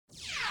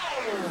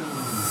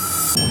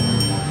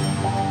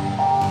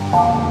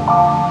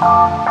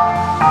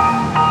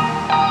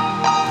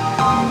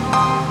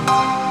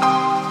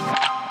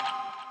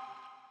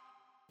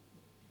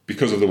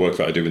because of the work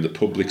that I do in the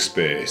public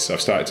space,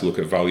 I've started to look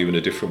at value in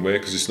a different way,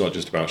 because it's not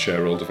just about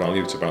shareholder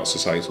value, it's about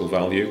societal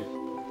value.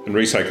 And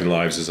Recycling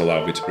Lives has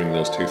allowed me to bring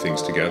those two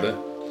things together.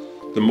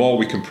 The more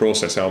we can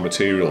process our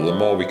material, the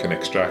more we can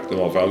extract, the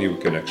more value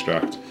we can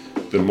extract,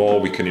 the more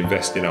we can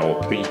invest in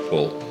our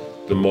people,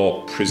 the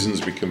more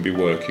prisons we can be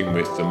working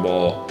with, the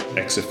more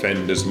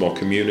ex-offenders, the more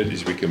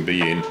communities we can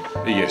be in.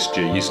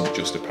 ESG isn't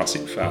just a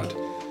passing fad,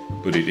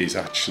 but it is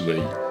actually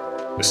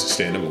a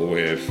sustainable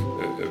way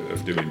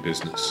of doing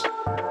business.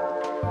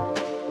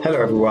 Hello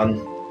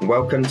everyone, and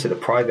welcome to the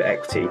Private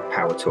Equity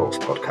Power Talks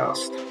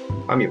podcast.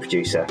 I'm your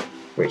producer,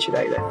 Richard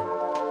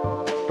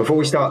Aylett. Before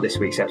we start this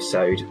week's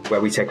episode,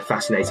 where we take a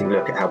fascinating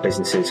look at how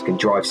businesses can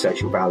drive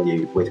social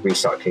value with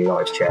Recycling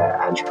Lives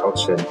Chair Andrew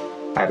Hodgson,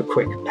 I have a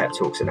quick Pep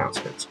Talks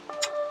announcement.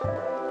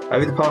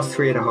 Over the past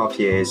 3.5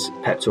 years,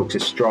 Pep Talks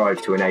has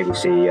strived to enable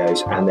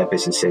CEOs and their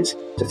businesses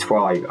to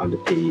thrive under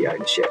PE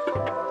ownership.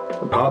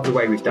 And part of the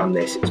way we've done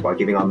this is by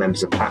giving our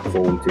members a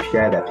platform to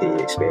share their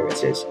PE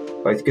experiences,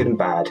 both good and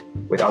bad,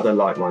 with other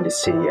like-minded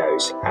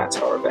CEOs at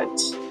our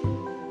events.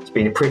 It's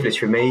been a privilege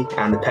for me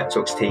and the Pep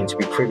Talks team to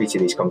be privy to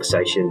these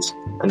conversations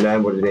and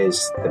learn what it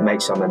is that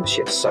makes our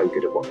membership so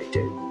good at what they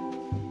do.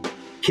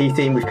 Key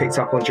theme we've picked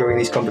up on during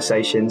these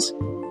conversations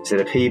is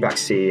that a PE-backed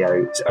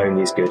CEO is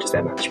only as good as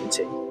their management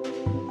team.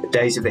 The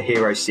days of the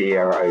hero CEO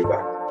are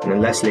over, and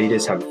unless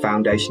leaders have a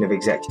foundation of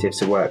executives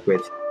to work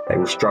with, they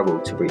will struggle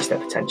to reach their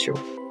potential.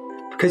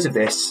 Because of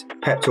this,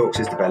 Pep Talks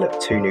has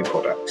developed 2 new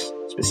products,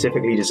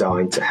 specifically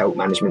designed to help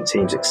management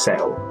teams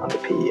excel under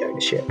PE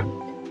ownership.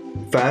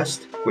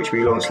 First, which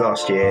we launched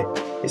last year,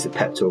 is the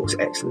Pep Talks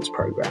Excellence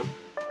Programme.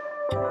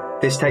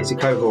 This takes a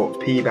cohort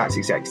of PE-backed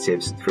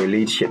executives through a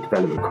leadership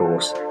development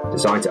course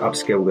designed to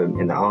upskill them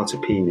in the art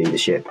of PE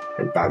leadership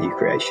and value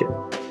creation.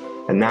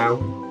 And now,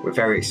 we're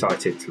very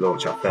excited to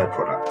launch our third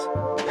product,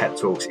 Pep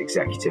Talks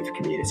Executive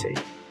Community.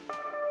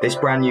 This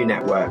brand new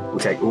network will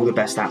take all the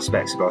best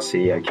aspects of our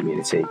CEO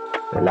community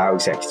and allow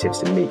executives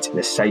to meet in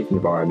a safe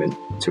environment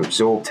to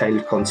absorb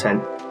tailored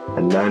content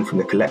and learn from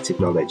the collective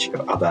knowledge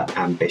of other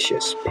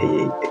ambitious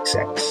PE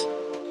execs.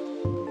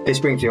 This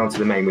brings me on to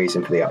the main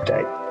reason for the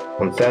update.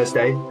 On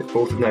Thursday, the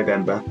 4th of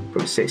November,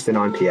 from 6 to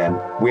 9 p.m,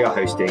 we are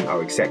hosting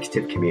our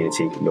Executive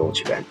Community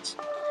launch event,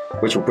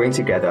 which will bring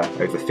together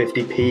over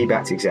 50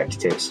 PE-backed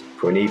executives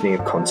for an evening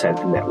of content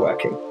and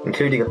networking,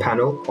 including a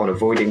panel on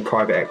avoiding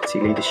private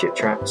equity leadership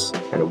traps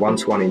and a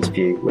one-to-one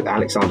interview with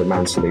Alexander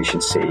Mann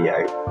Solutions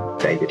CEO,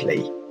 David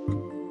Lee.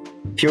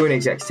 If you're an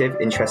executive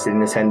interested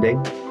in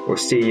attending, or a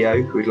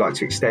CEO who would like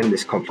to extend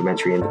this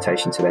complimentary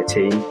invitation to their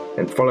team,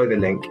 then follow the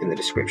link in the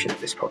description of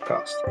this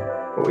podcast,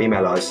 or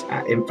email us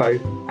at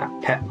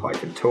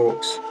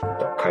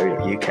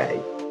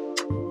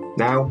info@pep-talks.co.uk.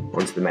 Now,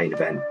 on to the main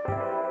event.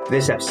 For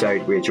this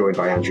episode, we are joined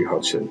by Andrew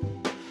Hodgson.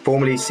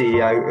 Formerly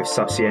CEO of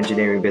subsea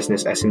engineering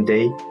business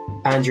S&D,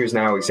 Andrew is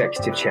now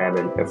Executive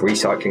Chairman of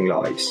Recycling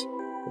Lives,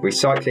 a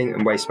recycling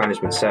and waste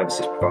management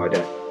services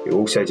provider who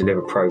also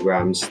deliver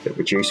programs that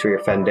reduce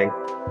reoffending,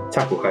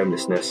 tackle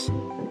homelessness,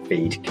 and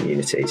feed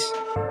communities.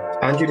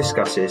 Andrew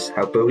discusses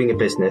how building a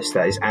business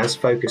that is as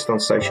focused on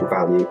social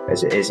value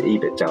as it is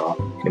EBITDA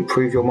can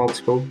improve your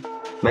multiple,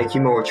 make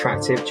you more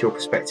attractive to your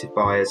prospective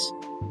buyers,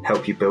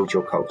 help you build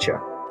your culture,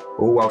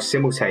 all while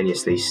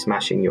simultaneously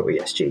smashing your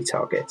ESG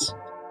targets.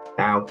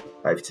 Now,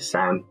 over to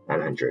Sam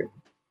and Andrew.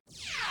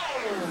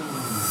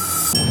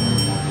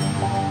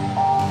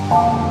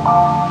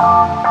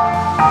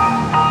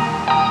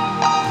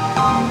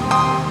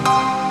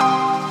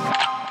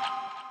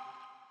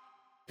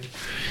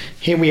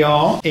 Here we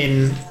are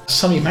in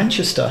sunny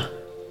Manchester.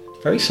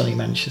 Very sunny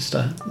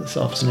Manchester this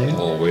afternoon.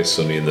 Always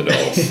sunny in the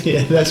north.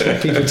 Yeah, that's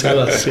what people tell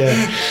us,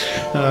 yeah.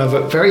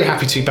 But very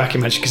happy to be back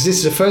in Manchester, because this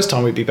is the first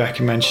time we'd be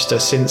back in Manchester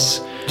since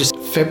just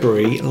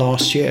February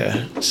last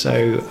year.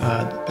 So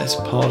that's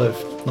part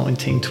of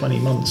 19, 20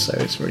 months. So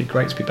it's really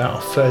great to be back.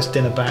 Our first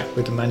dinner back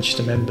with the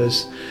Manchester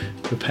members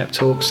for Pep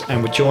Talks.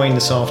 And we're joined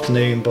this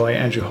afternoon by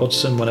Andrew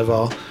Hodgson, one of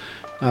our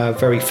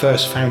very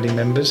first founding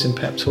members in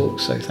Pep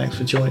Talks. So thanks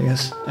for joining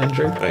us,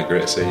 Andrew. Hey,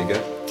 great to see you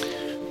again.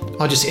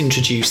 I'll just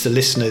introduce the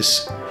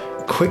listeners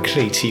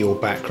quickly to your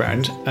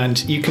background, and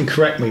you can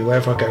correct me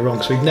wherever I go wrong,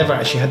 because we've never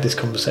actually had this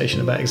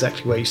conversation about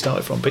exactly where you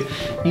started from. But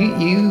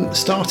you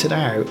started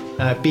out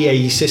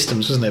BAE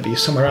Systems, wasn't it? But you're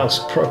somewhere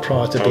else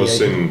prior to BAE. I was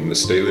in the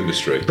steel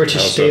industry.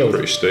 British Steel,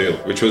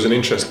 which was an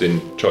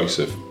interesting choice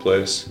of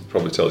place.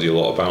 Probably tells you a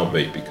lot about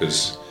me,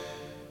 because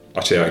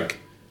actually I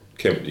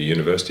came to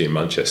university in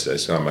Manchester,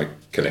 so my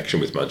connection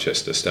with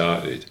Manchester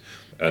started.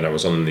 And I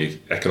was on the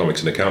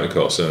economics and accounting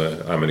course.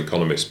 I'm an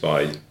economist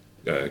by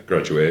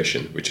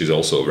graduation, which is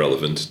also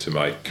relevant to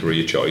my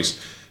career choice.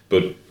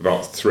 But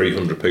about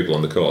 300 people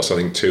on the course, I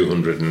think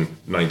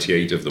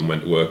 298 of them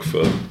went to work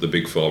for the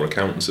big 4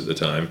 accountants at the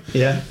time.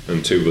 Yeah.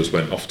 And 2 of us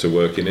went off to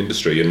work in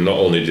industry. And not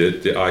only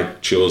did I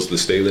chose the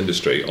steel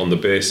industry on the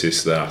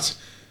basis that,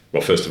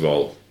 well, first of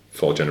all,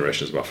 4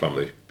 generations of our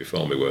family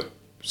before me were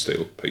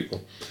steel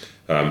people.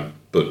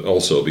 But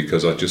also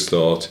because I just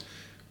thought,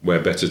 where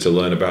better to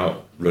learn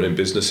about running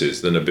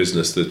businesses than a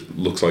business that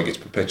looks like it's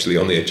perpetually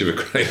on the edge of a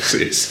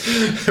crisis,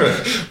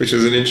 which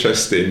was an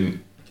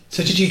interesting.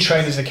 So did you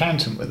train as an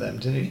accountant with them?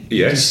 Did you?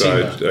 Yes,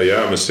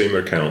 I'm a senior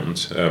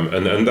accountant,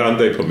 and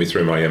they put me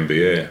through my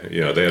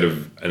MBA. They had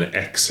an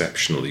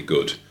exceptionally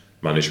good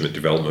management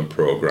development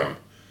program.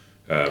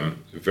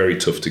 Very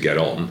tough to get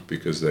on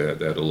because they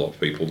had a lot of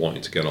people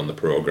wanting to get on the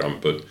program,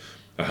 but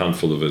a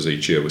handful of us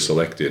each year were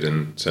selected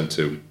and sent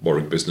to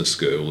Warwick Business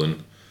School,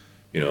 and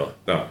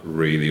that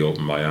really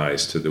opened my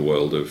eyes to the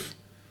world of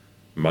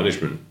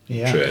management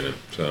training.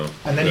 So,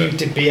 and then you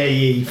did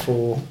BAE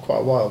for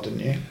quite a while, didn't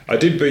you? I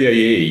did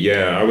BAE.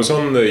 Yeah, I was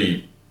on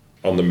the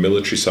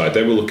military side.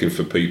 They were looking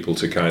for people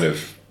to kind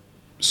of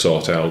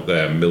sort out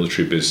their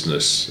military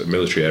business,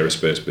 military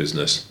aerospace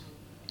business.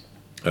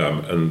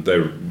 And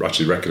they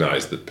actually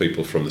recognised that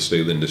people from the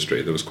steel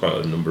industry, there was quite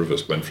a number of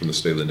us went from the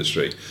steel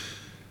industry,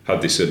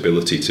 had this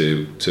ability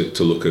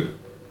to look at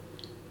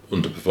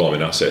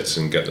underperforming assets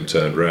and get them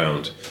turned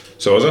around.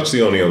 So I was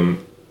actually only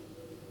on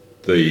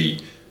the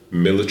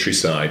military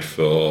side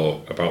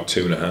for about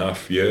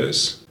 2.5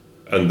 years,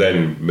 and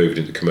then moved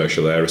into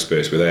commercial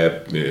aerospace with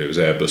it was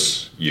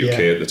Airbus UK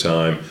at the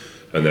time,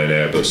 and then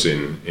Airbus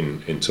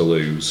in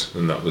Toulouse,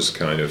 and that was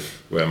kind of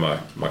where my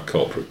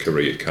corporate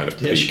career kind of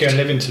peaked. Did you go and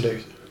live in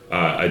Toulouse?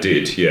 I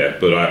did, yeah,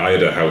 but I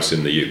had a house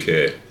in the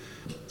UK.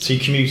 So you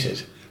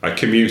commuted? I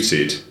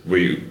commuted.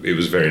 It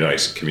was a very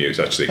nice commute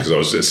actually, because I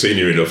was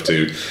senior enough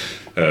to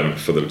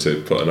for them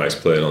to put a nice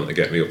plane on to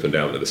get me up and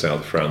down to the south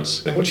of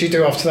France. What did you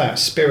do after that?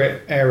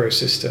 Spirit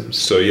Aerosystems.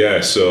 So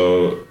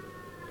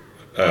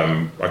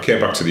I came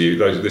back to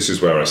this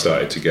is where I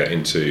started to get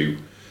into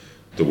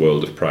the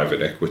world of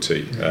private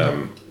equity.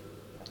 Mm-hmm.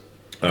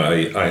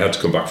 I had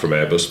to come back from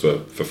Airbus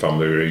for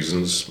family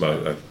reasons.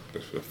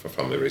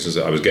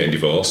 I was getting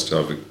divorced.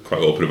 I'll be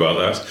quite open about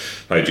that.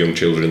 I had young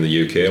children in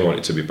the UK. I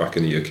wanted to be back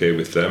in the UK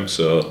with them,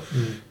 so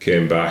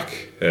came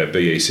back.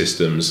 BAE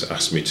Systems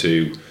asked me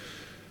to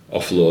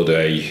offload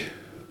a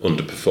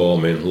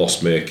underperforming,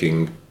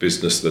 loss-making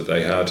business that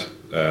they had,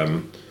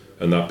 and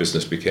that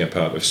business became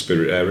part of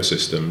Spirit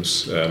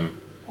Aerosystems,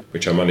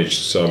 which I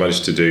managed. So I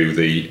managed to do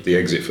the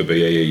exit for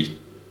BAE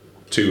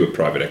to a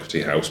private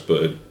equity house,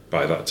 but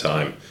by that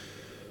time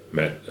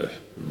met a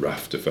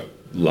raft of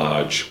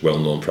large,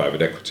 well-known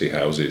private equity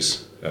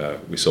houses.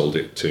 We sold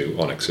it to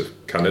Onyx of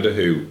Canada,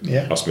 who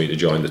asked me to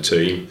join the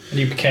team. And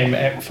you became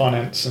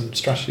finance and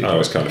strategy director? I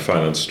was kind of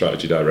finance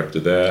strategy director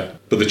there.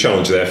 But the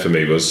challenge there for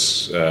me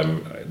was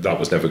that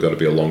was never going to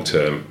be a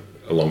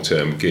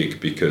long-term gig,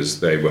 because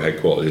they were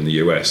headquartered in the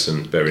US,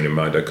 and bearing in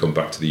mind I'd come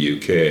back to the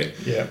UK.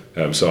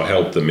 Yeah. So I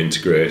helped them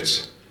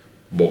integrate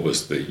what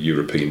was the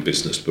European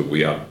business, but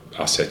we had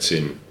assets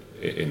in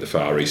the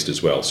Far East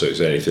as well, so it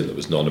was anything that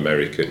was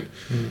non-American.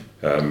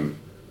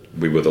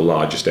 We were the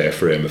largest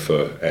airframer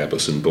for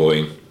Airbus and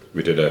Boeing.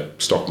 We did a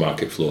stock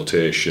market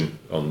flotation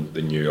on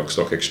the New York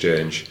Stock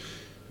Exchange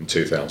in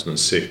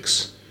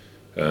 2006,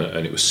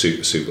 and it was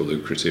super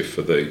lucrative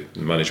for the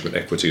management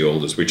equity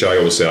holders, which I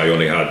always say I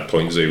only had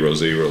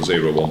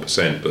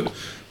 0.0001%, but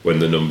when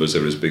the numbers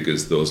are as big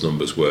as those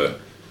numbers were,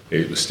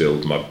 it was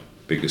still my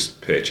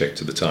biggest paycheck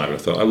to the time. And I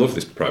thought, I love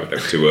this private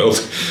equity world.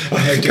 I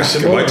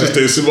might just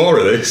do some more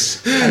of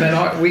this. And then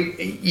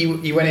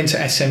you went into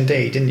SMD,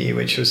 didn't you,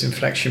 which was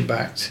inflection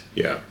backed?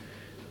 Yeah.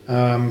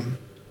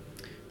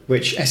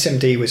 Which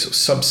SMD was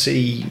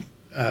subsea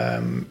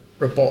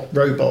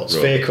robots,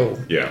 vehicle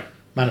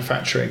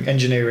manufacturing,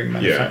 engineering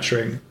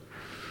manufacturing.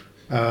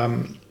 Yeah.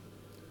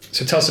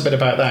 So tell us a bit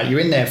about that. You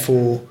were in there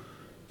from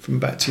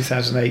about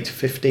 2008 to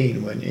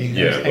 15, weren't you?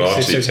 Yeah, well,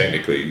 actually,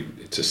 technically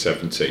to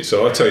 17.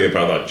 So I'll tell you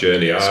about that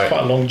journey. It's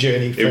quite a long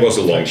journey. It was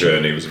a long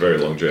journey. It was a very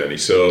long journey.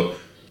 So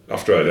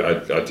after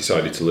I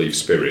decided to leave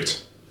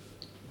Spirit,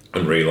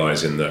 and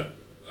realising that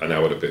I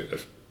now had a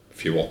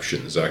few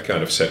options, I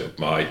kind of set up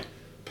my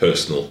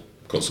personal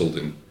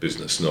consulting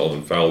business,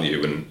 Northern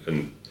Value,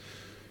 and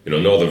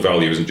Northern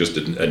Value isn't just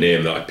a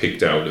name that I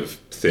picked out of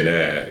thin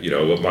air.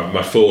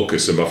 My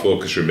focus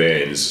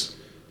remains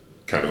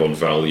kind of on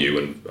value,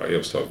 and I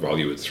always talk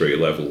value at 3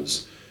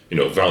 levels.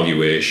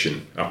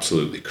 Valuation,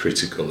 absolutely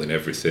critical in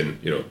everything.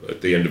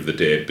 At the end of the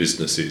day,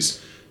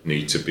 businesses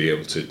need to be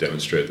able to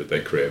demonstrate that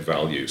they create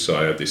value. So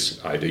I had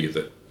this idea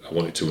that I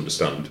wanted to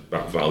understand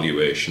about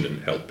valuation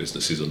and help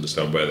businesses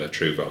understand where their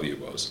true value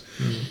was.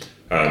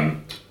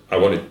 I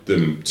wanted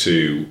them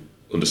to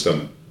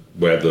understand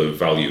where the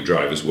value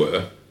drivers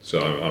were. So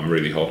I'm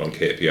really hot on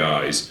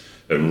KPIs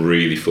and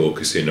really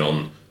focusing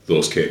on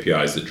those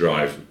KPIs that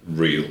drive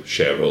real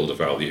shareholder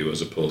value,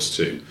 as opposed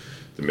to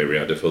the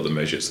myriad of other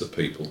measures that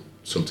people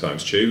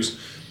sometimes choose.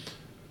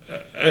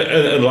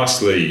 And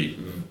lastly,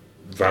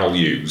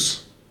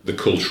 values, the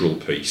cultural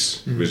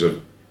piece was a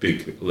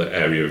big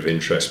area of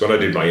interest. When I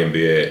did my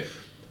MBA,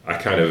 I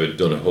kind of had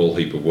done a whole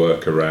heap of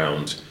work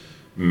around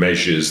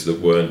measures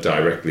that weren't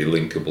directly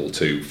linkable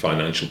to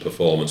financial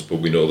performance, but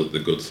we know that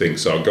they're good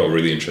things. So I got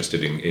really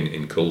interested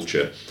in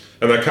culture.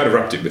 And I kind of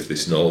wrapped it with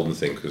this Northern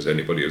thing, because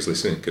anybody who's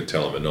listening could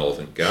tell I'm a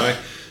Northern guy.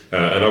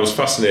 And I was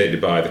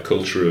fascinated by the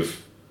culture of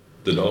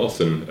the North,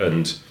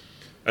 and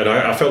And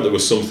I felt there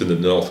was something that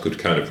the North could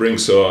kind of bring.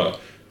 So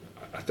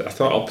I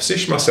thought I'll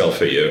position myself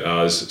here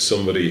as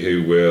somebody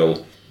who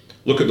will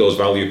look at those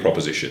value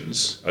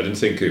propositions. I didn't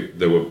think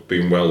they were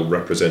being well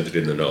represented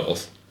in the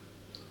North.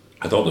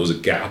 I thought there was a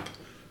gap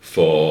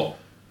for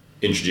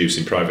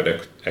introducing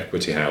private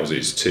equity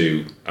houses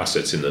to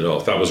assets in the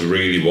North. That was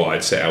really what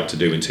I'd set out to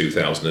do in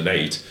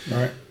 2008.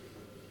 Right.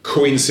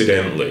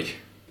 Coincidentally,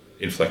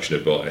 Inflection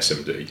had bought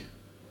SMD.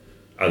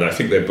 And I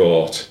think they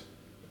bought,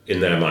 in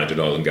their mind, an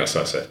oil and gas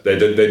asset.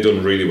 They'd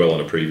done really well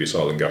on a previous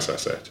oil and gas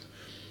asset.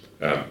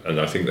 And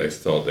I think they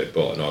thought they'd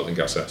bought an oil and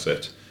gas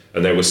asset.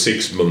 And they were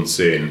 6 months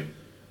in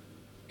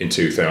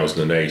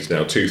 2008.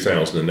 Now,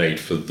 2008,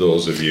 for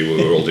those of you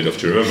who are old enough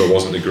to remember,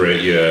 wasn't a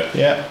great year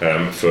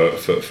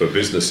for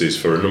businesses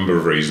for a number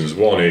of reasons.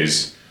 One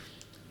is,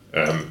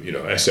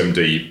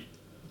 SMD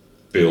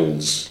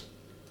builds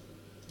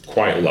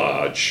quite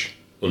large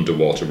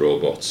underwater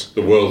robots.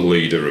 The world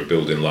leader of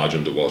building large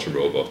underwater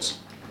robots.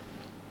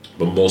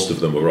 But most of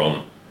them were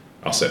on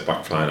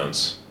asset-backed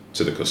finance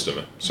to the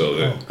customer.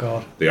 So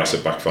the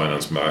asset-backed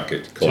finance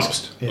market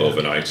collapsed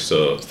overnight.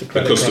 So the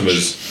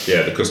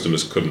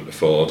customers couldn't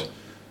afford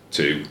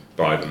to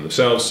buy them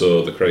themselves.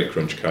 So the credit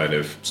crunch kind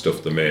of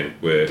stuffed the main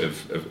way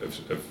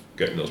of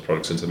getting those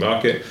products into the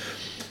market.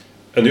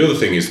 And the other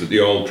thing is that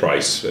the oil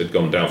price had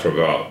gone down from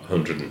about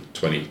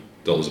 $120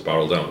 a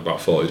barrel down to about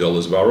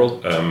 $40 a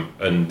barrel.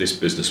 And this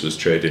business was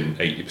trading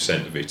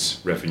 80% of its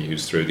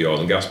revenues through the oil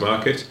and gas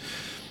market.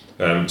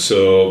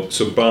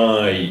 So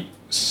by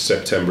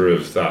September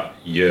of that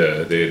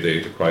year, they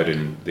acquired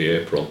in the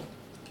April,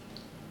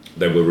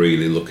 they were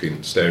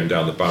really staring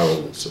down the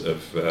barrels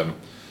of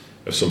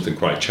something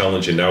quite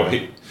challenging. Now,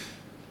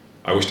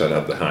 I wished I'd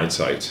had the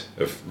hindsight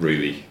of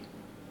really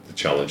the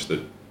challenge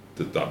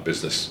that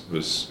business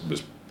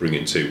was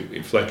bringing to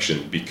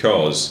Inflection,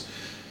 because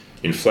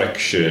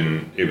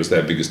Inflection, it was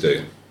their biggest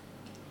deal.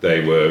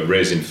 They were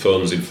raising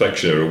funds.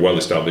 Inflection are a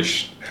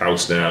well-established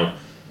house now,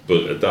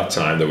 but at that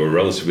time they were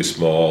relatively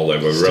small. They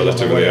were still on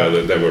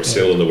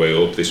the way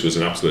up. This was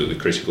an absolutely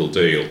critical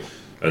deal,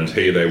 and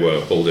here they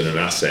were holding an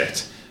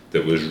asset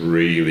that was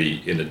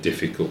really in a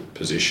difficult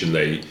position.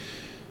 They,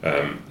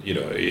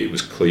 it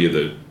was clear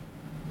that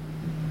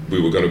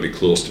we were going to be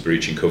close to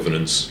breaching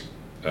covenants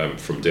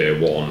from day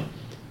one,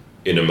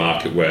 in a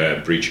market where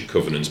breaching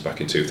covenants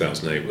back in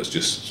 2008 was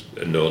just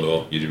a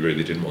no-no. You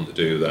really didn't want to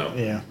do that.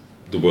 Yeah.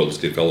 The world's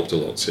developed a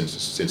lot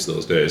since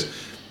those days.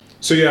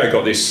 So I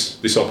got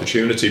this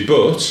opportunity,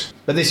 but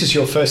this is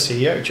your first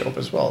CEO job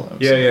as well.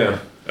 Yeah.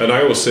 And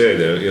I always say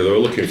that they were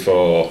looking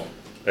for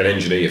an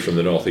engineer from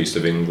the northeast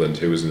of England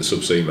who was in the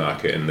subsea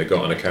market, and they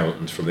got an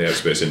accountant from the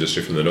aerospace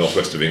industry from the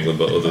northwest of England.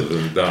 But other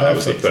than that, it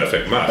was the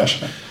perfect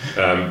match.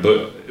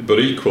 But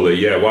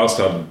equally, whilst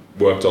I'd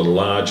worked on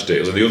large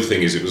deals, and the other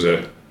thing is it was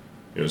a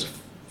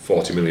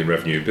 40 million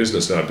revenue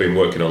business, and I'd been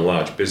working on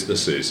large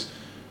businesses,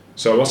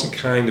 so I wasn't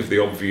kind of the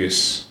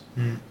obvious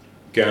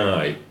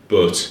guy.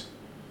 But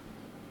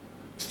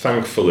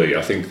thankfully,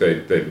 I think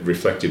they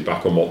reflected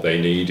back on what they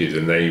needed,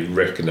 and they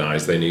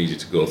recognised they needed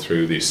to go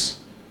through this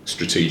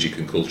strategic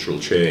and cultural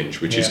change,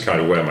 which is kind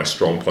of where my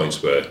strong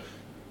points were.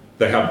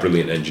 They had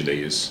brilliant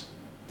engineers.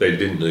 They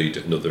didn't need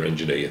another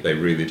engineer. They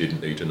really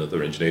didn't need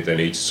another engineer. They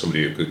needed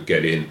somebody who could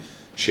get in,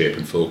 shape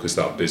and focus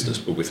that business,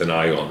 but with an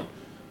eye on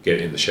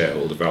getting the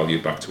shareholder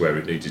value back to where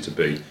it needed to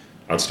be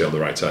and stay on the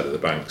right side of the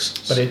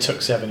banks. But it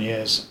took 7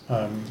 years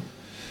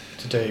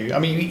to do. I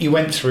mean, you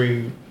went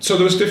through... So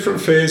there was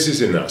different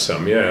phases in that,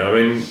 Sam, yeah. I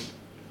mean,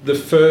 the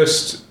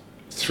first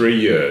 3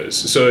 years...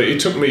 So it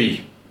took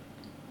me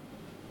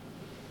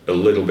a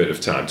little bit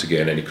of time to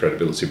gain any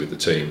credibility with the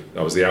team.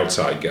 I was the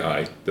outside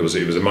guy. It was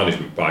a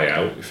management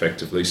buyout,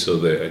 effectively, so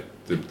the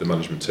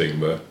management team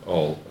were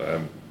all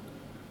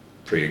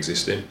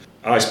pre-existing.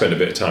 I spent a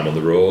bit of time on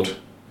the road.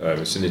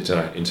 It's an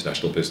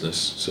international business,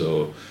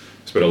 so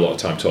I spent a lot of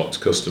time talking to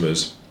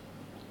customers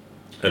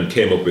and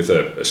came up with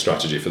a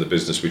strategy for the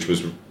business, which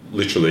was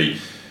literally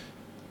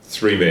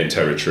 3 main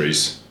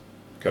territories,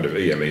 kind of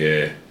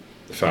EMEA,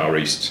 the Far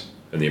East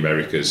and the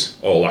Americas,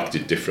 all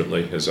acted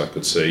differently, as I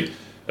could see,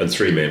 and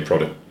 3 main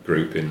product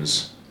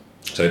groupings.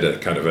 So I had a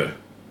kind of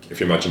if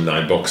you imagine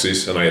 9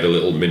 boxes, and I had a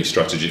little mini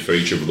strategy for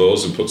each of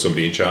those and put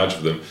somebody in charge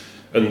of them.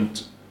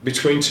 And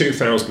between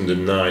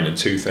 2009 and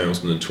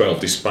 2012,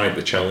 despite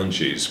the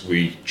challenges,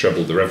 we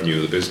trebled the revenue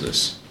of the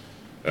business.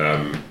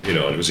 And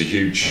it was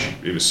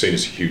seen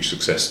as a huge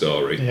success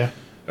story. Yeah.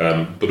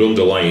 But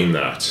underlying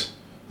that,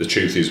 the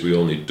truth is we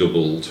only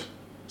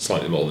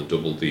slightly more than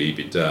doubled the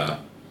EBITDA.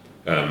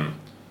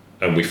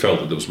 And we felt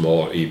that there was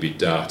more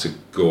EBITDA to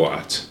go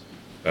at.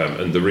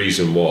 And the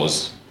reason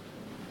was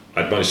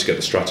I'd managed to get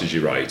the strategy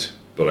right,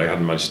 but I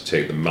hadn't managed to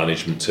take the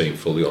management team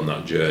fully on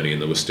that journey,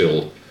 and there was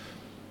still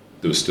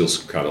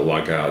some kind of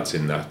laggards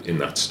in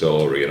that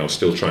story, and I was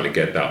still trying to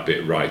get that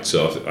bit right.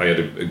 So I had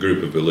a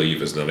group of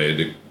believers, and then I had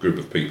a group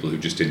of people who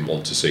just didn't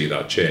want to see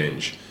that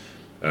change.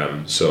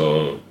 When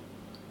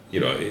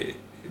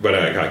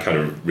I kind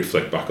of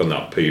reflect back on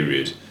that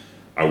period,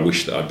 I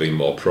wish that I'd been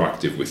more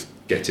proactive with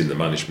getting the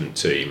management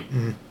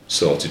team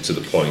sorted to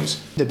the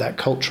point. Did that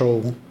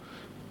cultural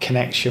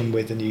connection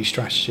with the new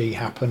strategy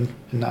happen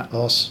in that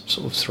last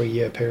sort of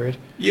 3-year period?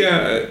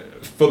 Yeah,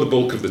 for the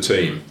bulk of the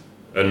team,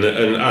 and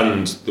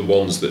the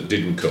ones that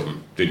didn't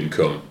come.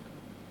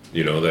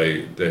 You know,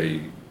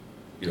 they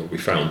we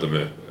found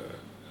them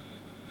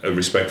a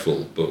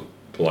respectful but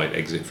polite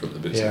exit from the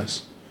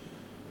business.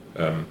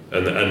 Yeah.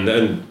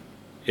 And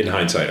in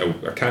hindsight,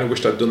 I kind of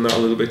wished I'd done that a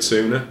little bit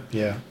sooner.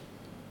 Yeah.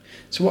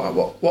 So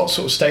what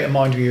sort of state of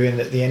mind were you in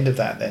at the end of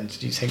that then?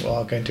 Did you think, well,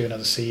 I'll go and do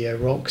another CEO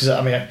role? Because,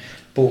 I mean,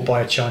 bought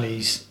by a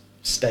Chinese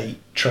state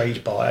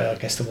trade buyer, I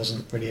guess there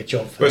wasn't really a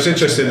job for Well, it's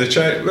interesting.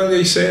 Well,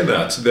 you're saying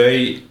that.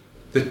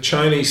 The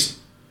Chinese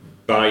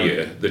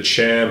buyer, the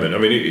chairman, I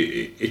mean,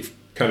 it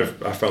kind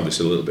of, I found this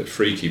a little bit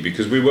freaky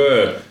because we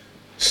were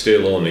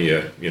still only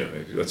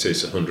let's say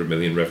it's 100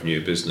 million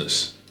revenue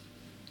business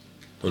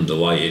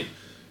underlying,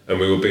 and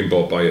we were being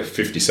bought by a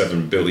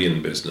 57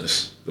 billion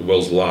business, the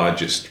world's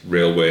largest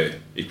railway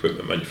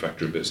equipment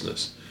manufacturing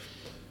business.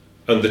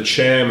 And the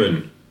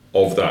chairman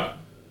of that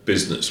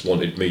business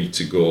wanted me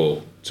to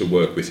go to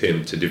work with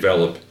him to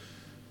develop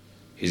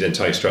his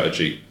entire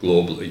strategy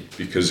globally,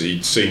 because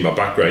he'd seen my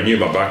background, he knew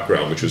my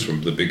background, which was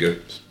from the bigger,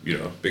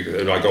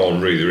 and I got on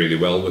really, really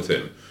well with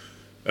him.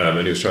 And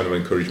he was trying to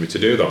encourage me to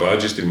do that, but I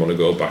just didn't want to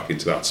go back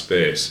into that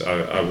space.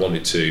 I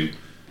wanted to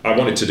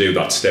do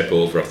that step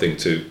over, I think,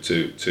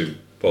 to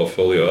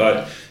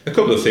portfolio. A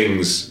couple of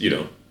things,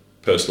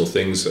 personal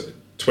things.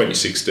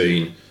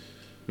 2016,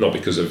 not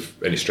because of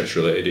any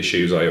stress-related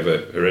issues. I have a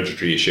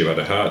hereditary issue. I had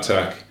a heart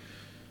attack.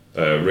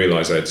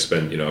 Realised I had to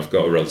spend, I've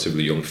got a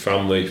relatively young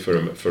family for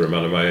a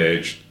man of my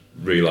age.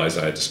 Realised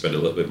I had to spend a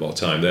little bit more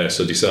time there,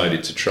 so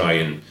decided to try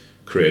and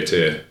create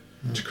a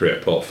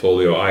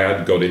portfolio. I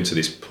had got into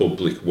this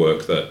public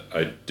work that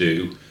I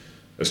do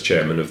as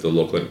chairman of the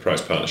local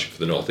enterprise partnership for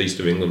the North East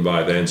of England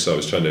by then, so I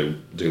was trying to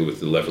deal with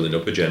the levelling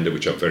up agenda,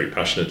 which I'm very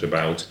passionate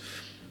about.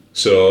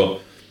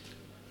 So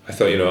I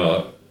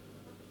thought,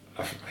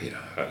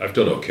 I've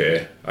done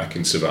okay. I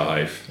can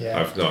survive. Yeah.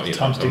 I've not. It's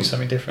time to do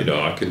something different.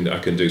 I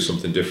can do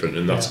something different,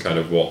 and that's kind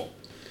of what.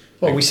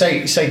 Well, we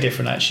say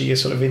different. Actually, you're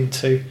sort of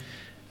into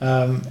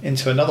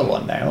another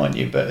one now, aren't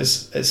you? But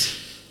as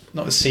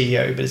not as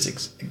CEO, but as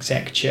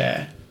exec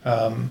chair.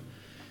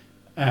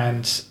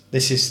 And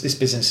this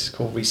business is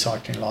called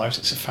Recycling Lives.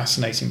 It's a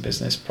fascinating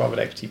business, private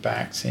equity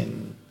backed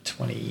in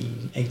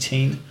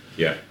 2018.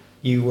 Yeah.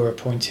 You were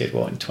appointed,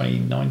 in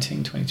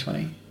 2019,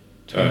 2020?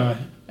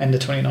 End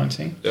of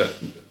 2019?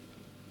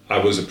 I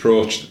was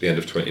approached at the end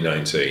of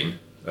 2019.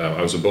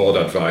 I was a board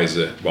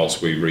advisor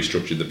whilst we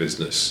restructured the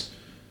business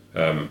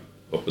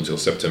up until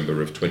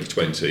September of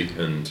 2020,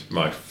 and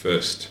my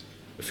first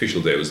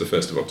official day was the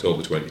 1st of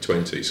October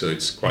 2020, so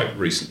it's quite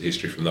recent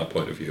history from that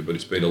point of view, but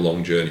it's been a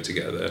long journey to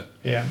get there.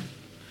 Yeah.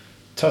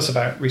 Tell us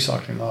about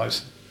Recycling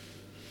Lives.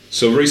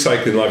 So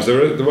Recycling Lives,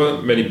 there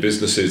weren't many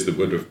businesses that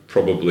would have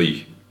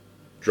probably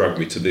dragged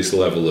me to this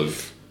level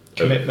of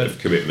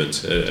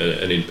commitment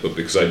and input,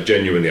 because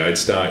I'd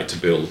started to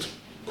build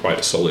quite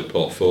a solid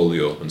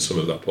portfolio, and some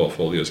of that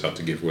portfolio's had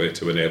to give way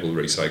to enable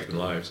Recycling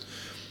Lives.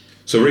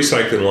 So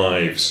Recycling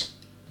Lives,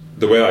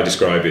 the way I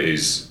describe it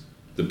is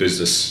the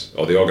business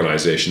or the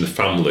organisation, the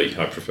family,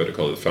 I prefer to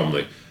call it the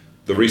family.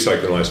 The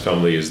Recycling Lives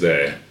family is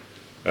there,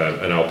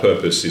 and our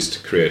purpose is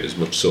to create as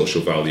much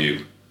social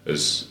value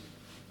as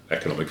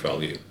economic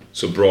value.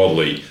 So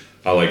broadly,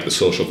 I like the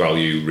social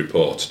value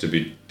report to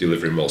be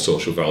delivering more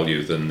social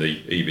value than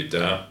the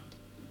EBITDA.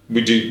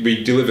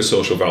 We deliver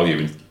social value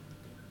in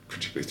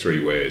particularly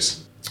 3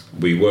 ways.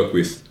 We work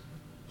with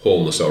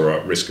homeless or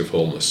at risk of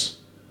homeless,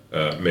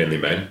 mainly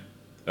men,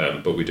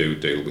 but we do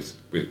deal with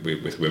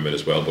women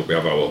as well. But we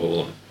have our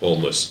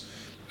homeless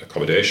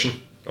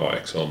accommodation or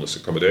ex-homeless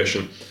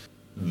accommodation.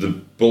 The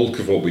bulk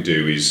of what we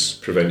do is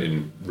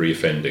preventing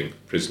reoffending,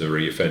 prisoner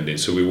reoffending.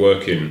 So we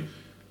work in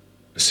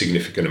a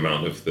significant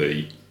amount of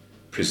the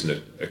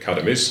prison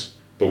academies.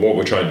 But what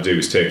we're trying to do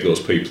is take those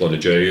people on a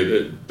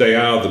journey. They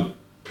are the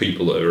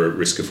people that are at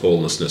risk of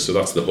homelessness, so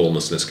that's the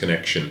homelessness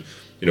connection.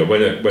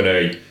 When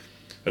an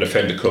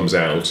offender comes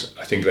out,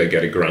 I think they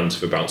get a grant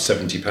of about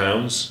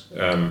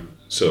 £70.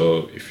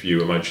 So if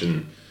you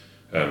imagine,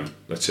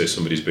 let's say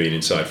somebody's been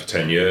inside for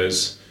 10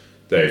 years,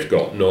 they've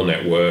got no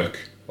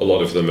network, a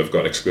lot of them have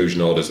got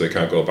exclusion orders, they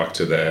can't go back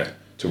to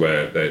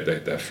where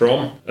they're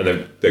from, and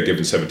then they're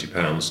given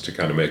 £70 to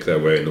kind of make their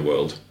way in the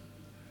world.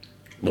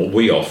 What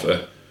we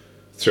offer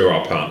through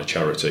our partner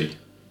charity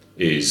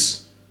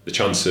is the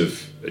chance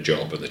of a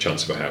job and the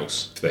chance of a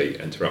house if they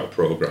enter our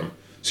programme.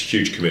 It's a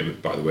huge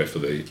commitment, by the way, for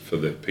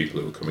the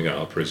people who are coming out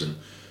of prison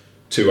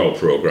to our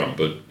programme,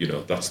 but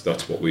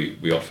that's what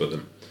we offer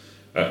them.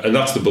 And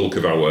that's the bulk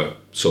of our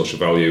social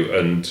value.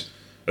 And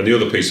the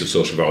other piece of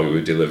social value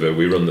we deliver,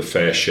 we run the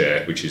Fair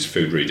Share, which is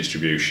food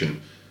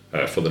redistribution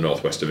for the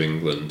northwest of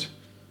England.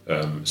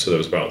 So there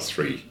was about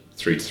 3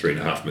 to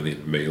 3.5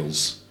 million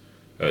meals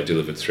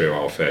delivered through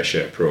our Fair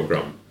Share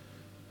programme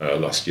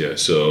last year.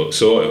 So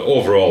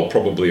overall,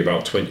 probably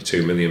about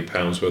 £22 million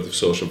worth of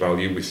social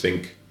value, we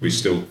think. We're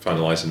still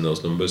finalising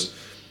those numbers,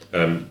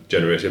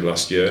 generated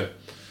last year.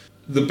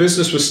 The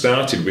business was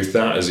started with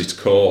that as its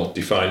core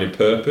defining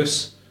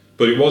purpose,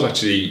 But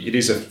it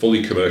is a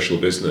fully commercial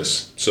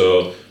business.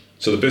 So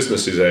the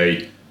business is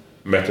a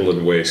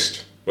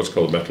what's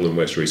called metal and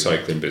waste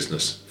recycling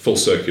business, full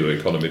circular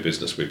economy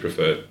business, we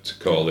prefer to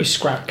call You it.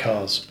 scrap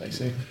cars,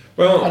 basically.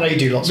 Well, I know you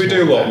do lots. We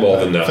do a lot more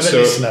than that. For the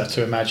listener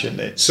to imagine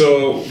it.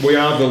 So we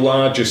are the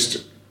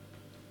largest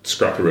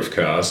scrapper of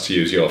cars, to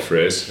use your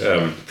phrase,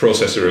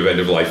 processor of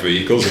end-of-life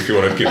vehicles, if you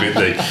want to give it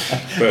the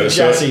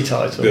jazzy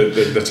title.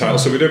 The title.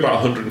 So we do about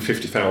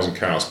 150,000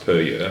 cars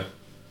per year.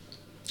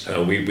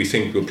 We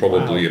think we'll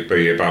probably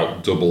be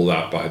about double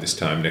that by this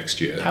time next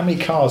year. How many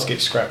cars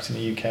get scrapped in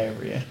the UK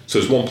every year? So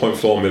there's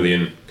 1.4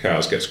 million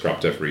cars get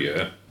scrapped every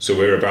year. So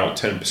we're about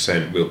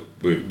 10%. We'll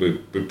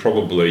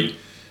probably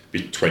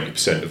be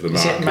 20% of the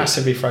market. Is it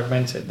massively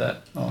fragmented,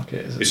 that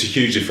market? Is it? It's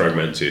hugely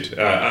fragmented.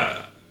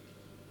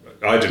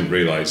 I didn't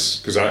realise,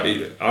 because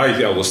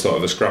I always thought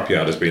of a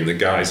scrapyard as being the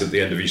guys at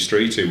the end of your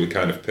street who would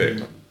kind of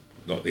pick,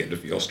 not the end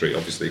of your street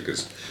obviously,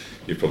 because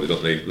you probably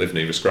don't live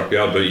near a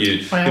scrapyard, but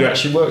I have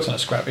actually worked on a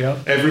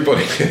scrapyard.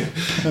 Everybody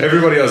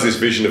has this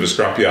vision of a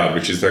scrapyard,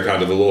 which is the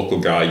kind of the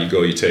local guy. You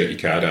go, you take your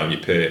car down, you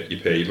pay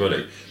your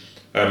money.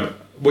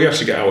 We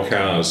actually get our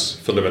cars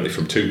fundamentally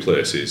from two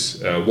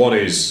places. One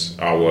is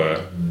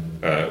our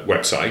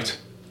website,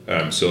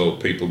 so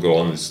people go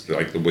on, it's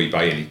like the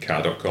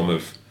WeBuyAnyCar.com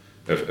of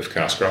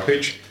car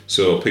scrappage.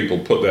 So people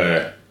put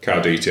their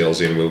car details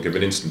in, we'll give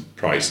an instant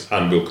price,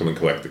 and we'll come and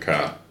collect the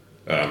car.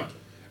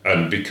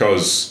 And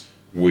because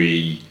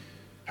we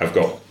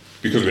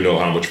know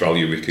how much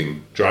value we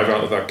can drive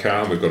out of that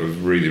car, we've got a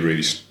really,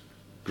 really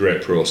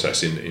great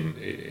process in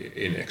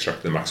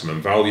extracting the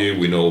maximum value.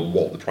 We know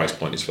what the price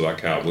point is for that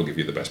car. We'll give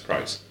you the best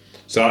price.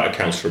 So that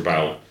accounts for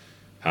about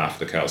half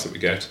the cars that we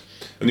get.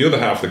 And the other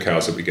half of the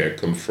cars that we get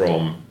come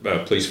from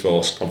police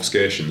force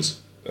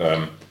confiscations,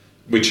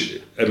 which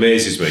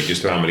amazes me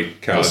just how many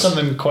cars. Well, some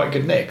of them quite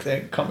good nick.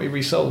 They can't be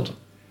resold.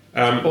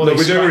 No,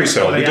 we do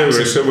resell.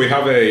 So we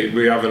have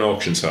an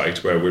auction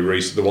site where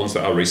the ones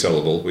that are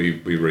resellable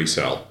we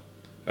resell,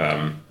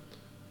 and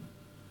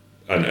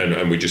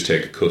we just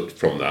take a cut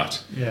from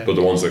that. Yeah. But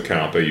the ones that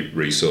can't be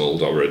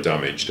resold or are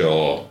damaged,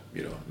 or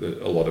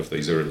a lot of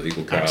these are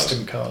illegal cars.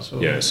 Accident cars.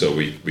 Yeah. So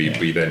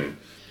we then.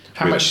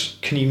 How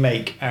much can you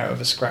make out of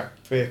a scrap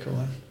vehicle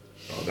then?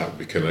 Oh, that would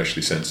be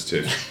commercially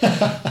sensitive.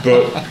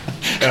 But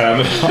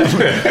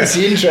that's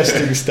the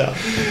interesting stuff.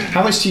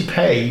 How much do you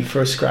pay for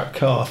a scrap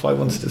car if I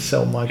wanted to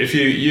sell my...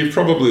 You're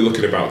probably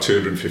looking at about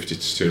 250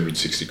 to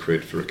 260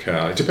 quid for a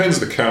car. It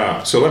depends on the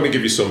car. So let me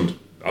give you some...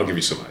 I'll give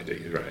you some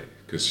ideas, right?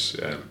 Because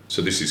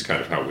so this is kind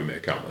of how we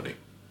make our money.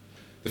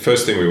 The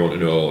first thing we want to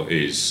know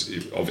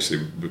is,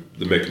 obviously,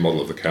 the make and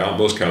model of the car.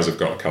 Most cars have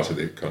got a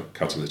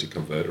catalytic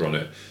converter on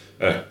it.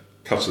 A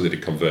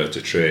catalytic converter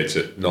trades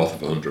at north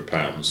of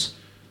 £100.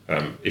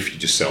 If you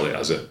just sell it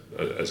as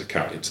a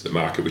car into the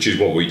market, which is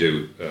what we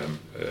do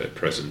at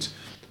present.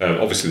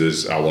 Obviously,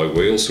 there's alloy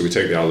wheels, so we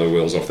take the alloy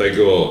wheels off. They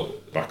go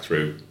back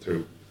through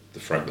the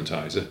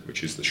fragmentizer,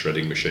 which is the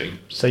shredding machine.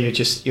 So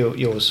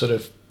you're sort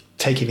of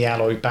taking the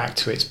alloy back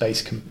to its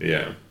base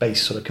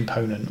sort of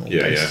component or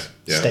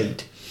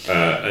state.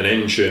 An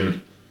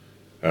engine,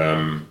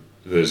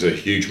 there's a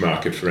huge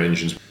market for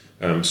engines,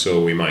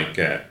 so we might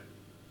get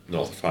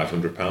north of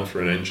 £500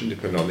 for an engine,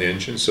 depending on the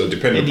engine. So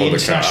depending upon the car. In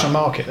the international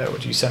market, though,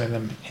 would you selling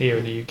them here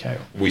in the UK?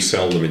 We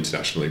sell them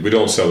internationally. We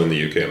don't sell in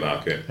the UK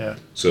market. Yeah.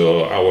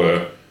 So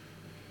our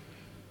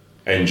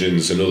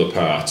engines and other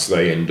parts,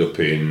 they end up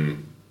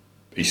in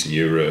Eastern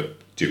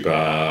Europe,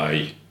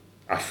 Dubai,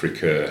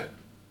 Africa,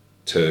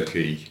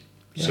 Turkey.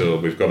 Yeah. So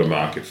we've got a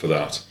market for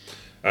that.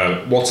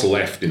 What's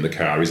left in the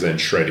car is then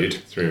shredded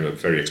through a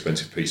very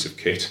expensive piece of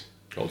kit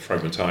called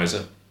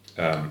fragmentizer,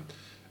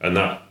 and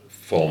that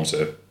forms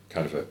a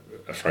kind of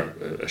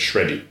a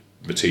shredded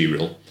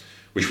material,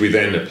 which we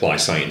then apply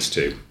science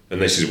to,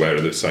 and this is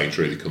where the science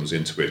really comes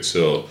into it.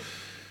 So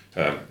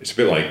it's a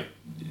bit like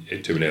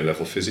doing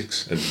A-level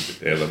physics and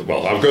A-level.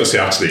 Well, I'm going to say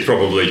actually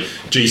probably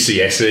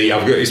GCSE.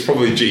 It's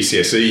probably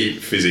GCSE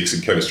physics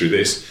and chemistry.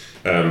 This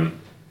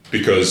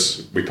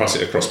because we pass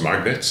it across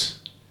magnets,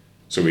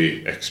 so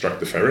we extract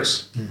the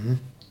ferrous. Mm-hmm.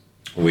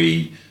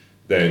 We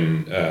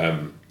then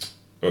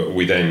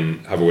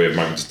have a way of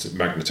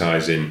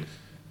magnetizing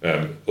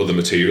other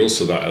materials,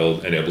 so that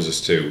enables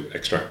us to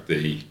extract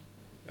the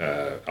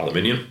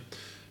aluminium.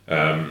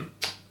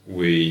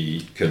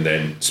 We can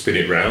then spin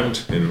it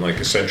round in like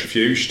a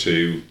centrifuge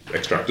to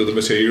extract other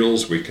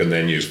materials. We can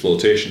then use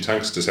flotation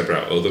tanks to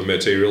separate other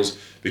materials,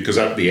 because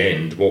at the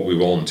end what we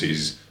want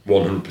is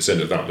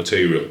 100% of that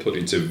material put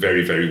into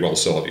very, very well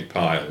sorted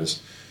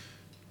piles.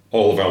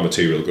 All of our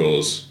material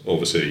goes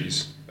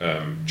overseas.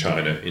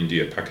 China,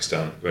 India,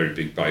 Pakistan, very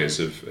big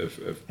buyers of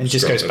and it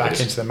just goes back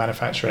into the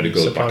manufacturing and it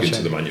goes back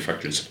into the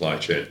manufacturing supply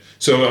chain.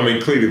 So, I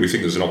mean, clearly we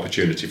think there's an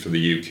opportunity for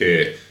the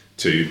UK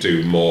to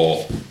do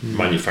more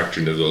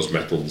manufacturing of those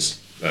metals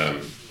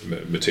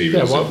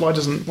materials. Yeah,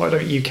 why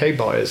don't UK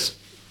buyers?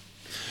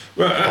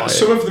 Well,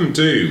 some of them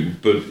do,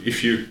 but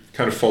if you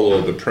kind of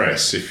follow the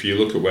press, if you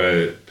look at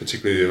where,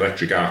 particularly the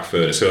electric arc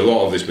furnace, so a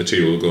lot of this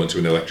material will go into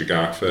an electric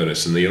arc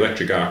furnace, and the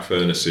electric arc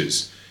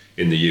furnaces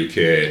in the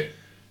UK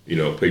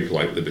people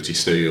like Liberty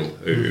Steel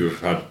who have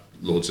had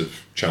loads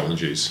of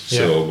challenges.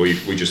 So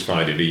we just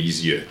find it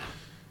easier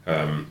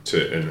and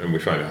we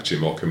find it actually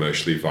more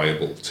commercially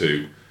viable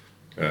to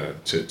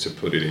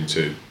put it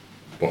into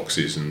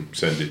boxes and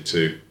send it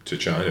to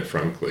China,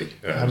 frankly.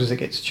 How does it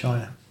get to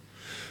China?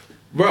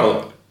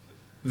 Well,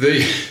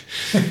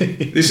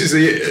 this is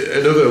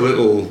another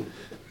little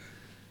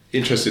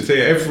interesting thing.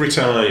 Every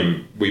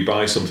time we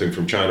buy something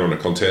from China on a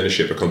container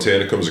ship, a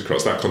container comes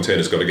across, that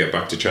container's got to get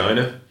back to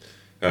China.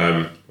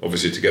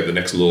 Obviously to get the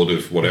next load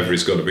of whatever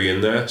is going to be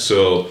in there.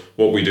 So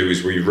what we do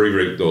is we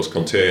reroute those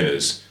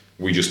containers.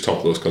 We just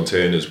top those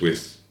containers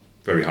with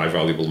very high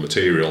valuable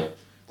material,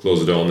 close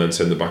the door and then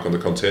send them back on the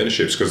container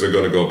ships because they're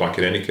going to go back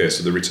in any case.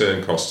 So the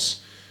return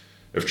costs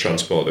of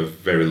transport are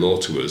very low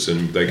to us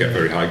and they get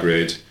very high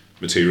grade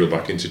material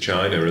back into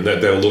China and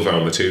they'll love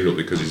our material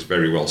because it's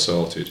very well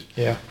sorted.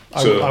 Yeah,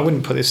 So, I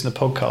wouldn't put this in the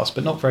podcast,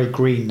 but not very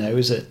green though,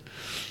 is it?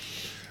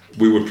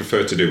 We would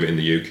prefer to do it in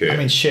the UK. I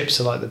mean, ships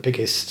are like the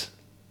biggest...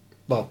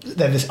 Well,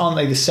 aren't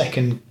they the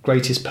second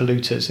greatest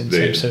polluters in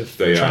terms of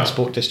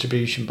transport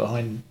distribution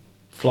behind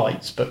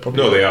flights? But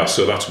probably No, they are.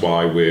 So that's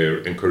why we're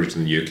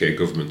encouraging the UK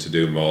government to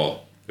do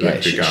more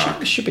electric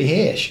arc. It should be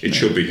here. It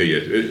should be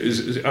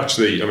here.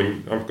 Actually, I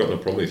mean, I've got no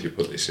problem if you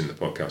put this in the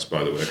podcast,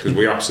 by the way, because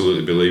we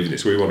absolutely believe in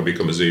this. We want to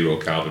become a zero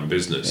carbon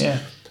business. Yeah.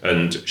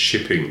 And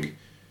shipping,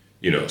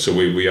 so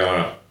we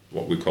are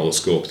what we call a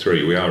scope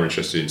 3. We are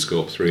interested in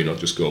scope 3, not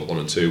just scope 1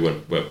 and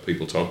 2 where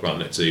people talk about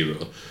net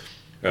zero.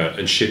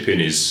 And shipping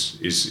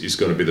is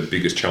going to be the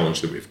biggest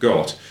challenge that we've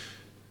got.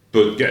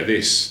 But get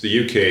this,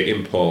 the UK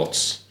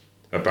imports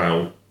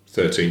about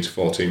 13 to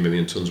 14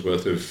 million tonnes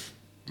worth of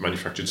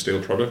manufactured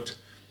steel product.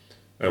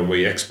 And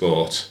we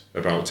export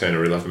about 10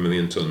 or 11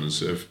 million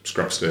tonnes of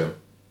scrap steel.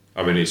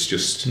 I mean, it's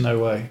just... No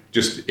way.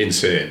 Just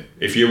insane.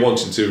 If you're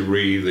wanting to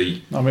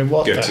really... I mean,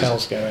 what the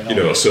hell's going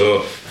on?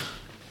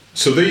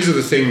 So these are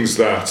the things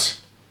that,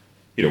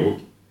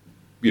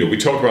 we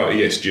talk about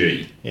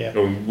ESG,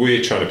 and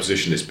we're trying to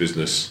position this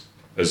business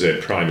as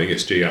a prime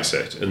ESG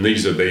asset, and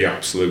these are the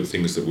absolute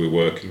things that we're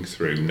working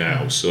through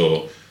now.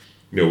 So,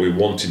 we're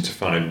wanting to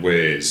find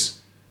ways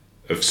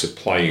of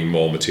supplying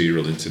more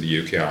material into the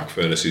UK arc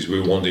furnaces.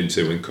 We're wanting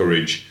to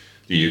encourage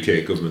the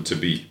UK government to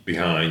be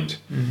behind.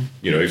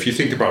 If you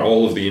think about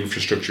all of the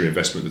infrastructure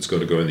investment that's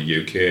going to go in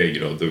the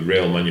UK, the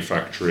rail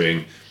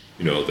manufacturing,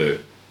 the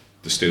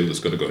steel that's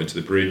going to go into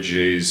the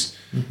bridges,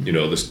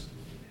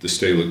 the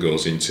steel that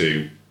goes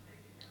into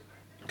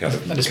and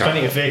there's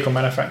plenty of vehicle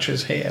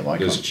manufacturers here.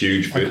 There's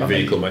huge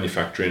vehicle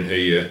manufacturing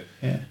here.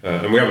 Yeah.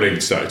 And we haven't even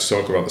started to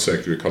talk about the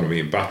circular economy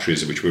in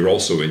batteries, which we're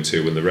also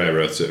into, and the rare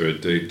earths that are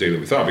dealing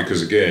with that.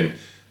 Because again,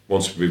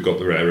 once we've got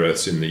the rare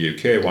earths in the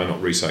UK, why not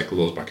recycle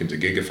those back into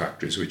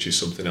gigafactories, which is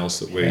something else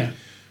that we're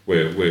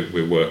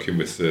working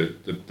with the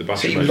battery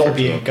manufacturers. So you're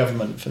lobbying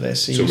government for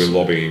this? So we're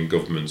lobbying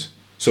government.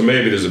 So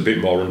maybe there's a bit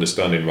more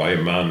understanding why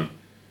a man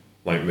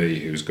like me,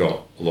 who's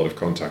got a lot of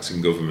contacts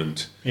in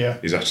government,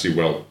 is actually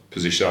well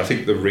positioned. I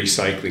think the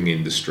recycling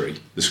industry,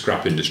 the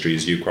scrap industry,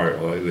 as you quite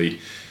rightly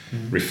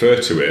refer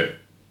to it,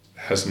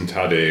 hasn't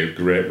had a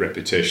great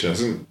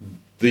reputation.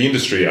 The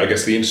industry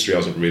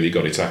hasn't really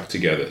got its act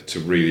together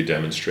to really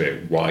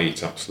demonstrate why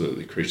it's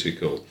absolutely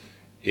critical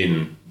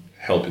in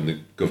helping the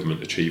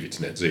government achieve its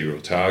net zero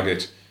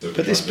target.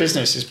 But this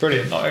business is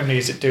brilliant. Not only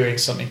is it doing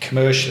something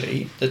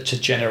commercially to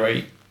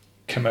generate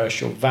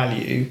commercial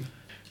value,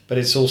 but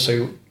it's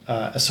also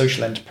a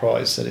social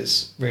enterprise that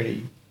is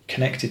really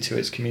connected to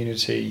its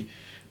community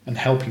and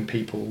helping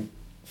people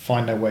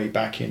find their way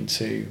back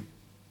into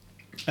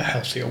a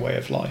healthier way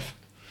of life.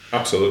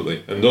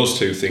 Absolutely. And those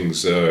two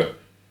things are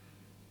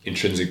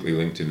intrinsically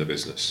linked in the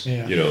business.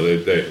 Yeah.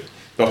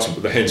 That's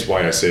hence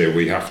why I say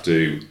we have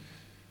to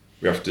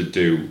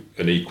do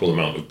an equal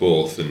amount of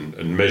both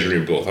and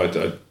measuring both.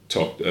 I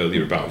talked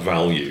earlier about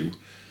value.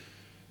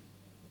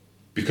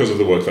 Because of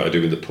the work that I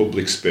do in the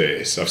public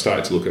space, I've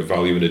started to look at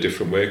value in a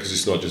different way because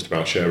it's not just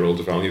about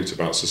shareholder value, it's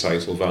about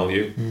societal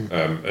value.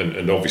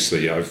 And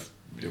obviously,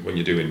 when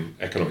you're doing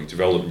economic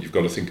development, you've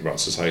got to think about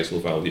societal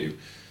value.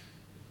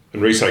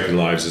 And Recycling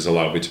Lives has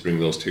allowed me to bring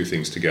those two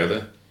things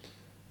together.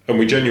 And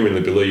we genuinely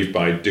believe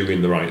by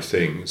doing the right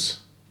things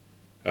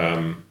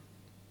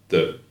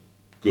that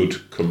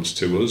good comes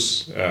to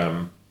us.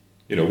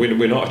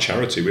 We're not a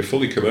charity, we're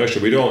fully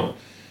commercial. We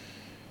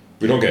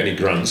don't get any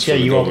grants. Yeah,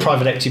 you are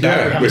private equity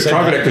back. Yeah, we're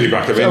private equity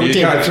back. I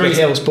mean, Three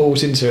Hills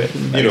bought into it.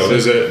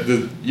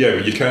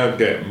 You can't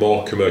get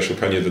more commercial,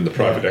 can you, than the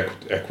private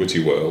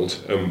equity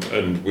world,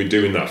 and we're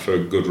doing that for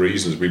good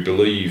reasons. We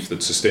believe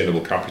that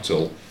sustainable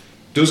capital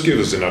does give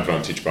us an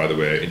advantage, by the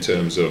way, in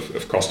terms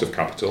of cost of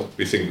capital.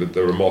 We think that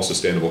there are more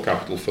sustainable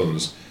capital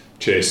funds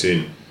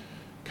chasing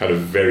kind of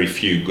very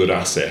few good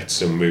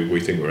assets, and we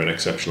think we're an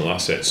exceptional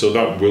asset. So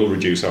that will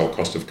reduce our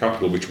cost of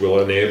capital, which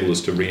will enable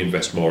us to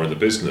reinvest more in the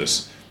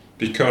business.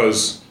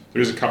 Because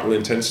there is a capital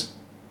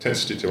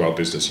intensity to our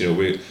business.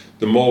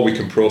 The more we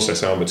can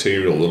process our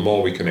material, the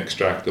more we can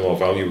extract, the more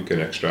value we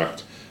can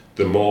extract,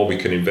 the more we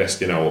can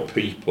invest in our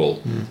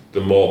people, the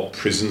more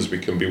prisons we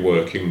can be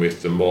working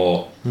with, the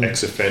more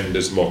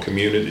ex-offenders, more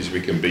communities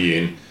we can be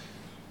in.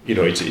 You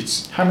know,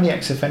 it's How many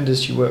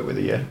ex-offenders do you work with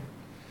a year?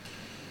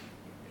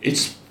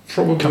 It's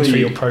probably Comes through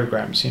your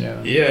programs, you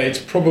know. Yeah, it's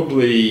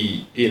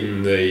probably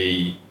in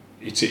the.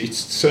 It's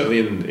certainly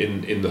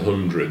in the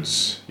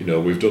hundreds. You know,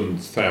 we've done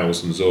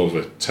thousands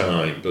over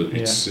time, but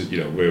it's you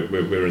know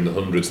we're in the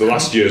hundreds. The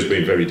last year's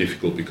been very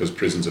difficult because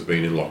prisons have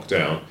been in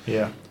lockdown.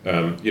 Yeah.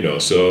 You know,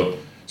 so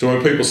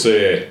when people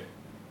say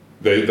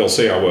they'll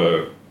say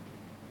our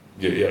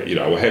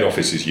our head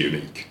office is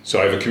unique.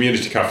 So I have a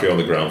community cafe on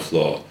the ground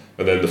floor,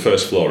 and then the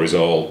first floor is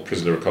all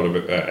prisoner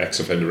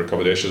ex-offender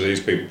accommodation. So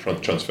these people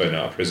transferring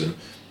out of prison,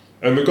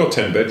 and we've got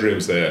 10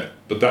 bedrooms there,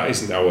 but that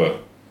isn't our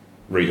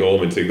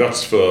rehoming thing.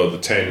 That's for the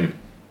 10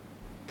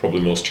 probably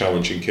most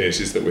challenging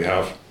cases that we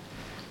have.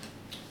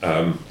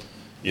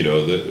 You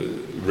know, the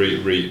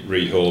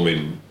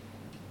rehoming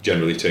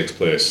generally takes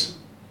place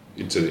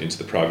into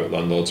the private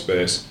landlord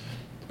space.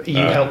 You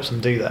help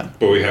them do that.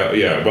 But we have,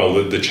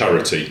 the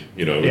charity,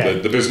 you know,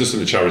 the business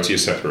and the charity are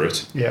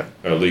separate,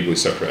 legally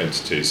separate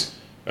entities.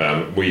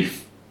 We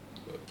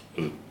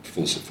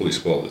fully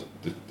support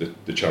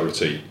the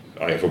charity.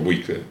 I have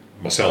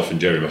myself and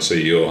Jerry, my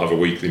CEO, have a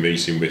weekly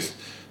meeting with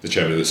the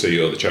chairman of the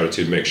CEO of the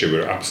charity to make sure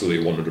we're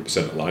absolutely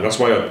 100% aligned. That's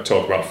why I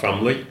talk about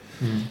family.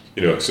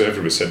 You know, so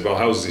everybody said, well,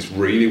 how does this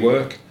really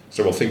work?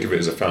 So well, think of it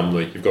as a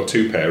family. You've got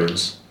two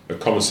parents, a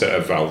common set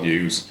of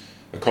values,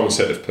 a common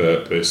set of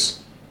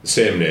purpose, the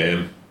same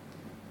name,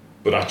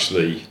 but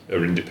actually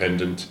are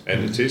independent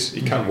entities.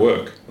 It can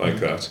work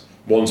like that.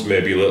 One's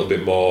maybe a little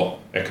bit more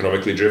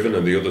economically driven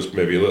and the other's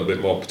maybe a little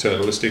bit more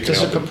paternalistic.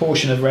 Does a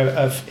proportion of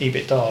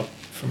EBITDA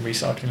from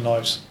Recycling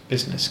Lives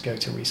business go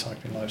to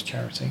Recycling Lives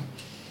charity?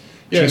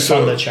 Yeah,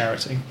 fund their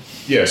charity.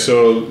 Yeah,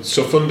 so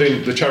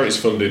funding, the charity's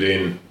funded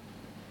in,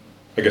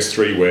 I guess,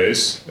 3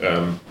 ways.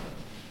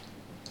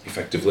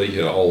 Effectively,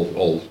 you know,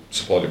 all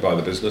supported by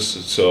the business.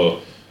 So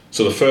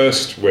the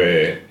first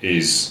way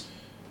is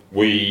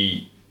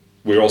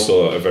we're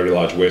also a very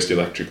large waste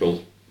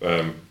electrical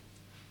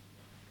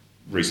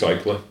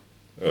recycler.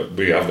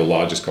 We have the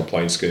largest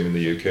compliance scheme in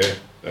the UK,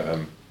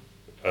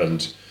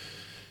 and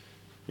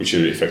which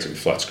are effectively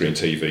flat screen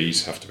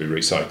TVs have to be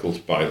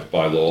recycled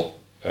by law.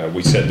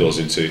 We send those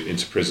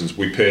into prisons.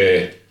 We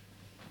pay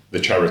the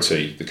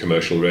charity the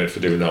commercial rate for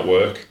doing that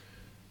work.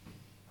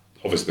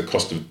 Obviously, the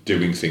cost of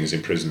doing things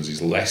in prisons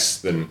is less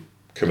than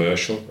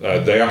commercial.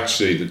 They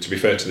actually, to be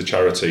fair to the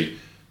charity,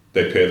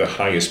 they pay the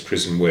highest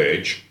prison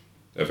wage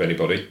of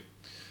anybody.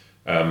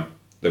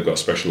 They've got a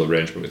special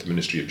arrangement with the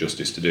Ministry of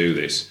Justice to do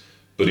this,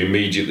 but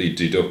immediately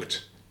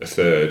deduct a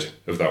third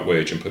of that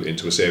wage and put it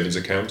into a savings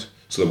account,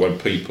 so that when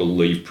people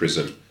leave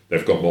prison,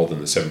 they've got more than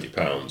the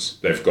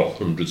 £70. They've got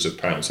hundreds of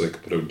pounds, so they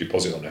can put a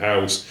deposit on a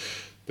house,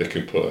 they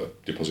can put a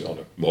deposit on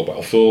a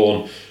mobile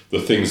phone,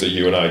 the things that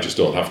you and I just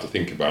don't have to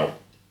think about.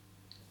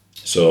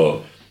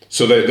 So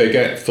they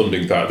get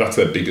funding, that's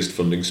their biggest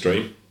funding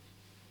stream.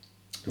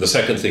 The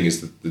second thing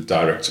is the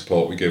direct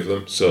support we give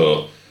them.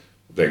 So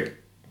the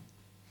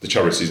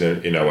charity's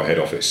in our head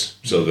office,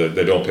 so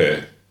they don't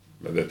pay,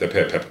 they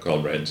pay a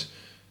peppercorn rent.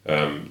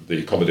 The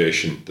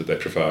accommodation that they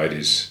provide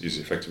is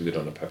effectively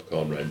done a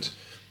peppercorn rent.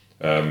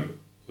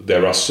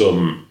 There are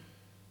some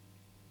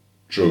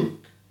drug,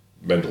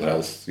 mental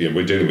health, you know,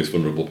 we're dealing with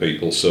vulnerable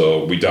people,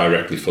 so we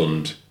directly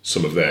fund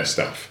some of their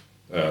staff,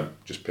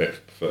 just pay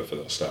for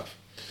those staff.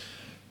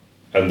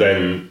 And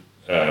then,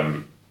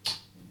 and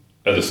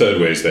the third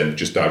way is then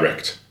just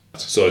direct.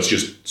 So it's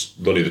just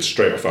money that's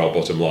straight off our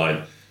bottom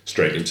line,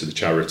 straight into the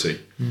charity.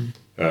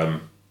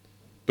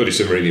 But it's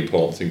a really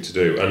important thing to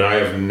do. And I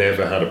have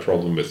never had a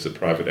problem with the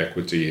private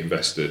equity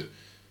investor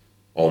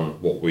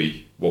on what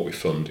we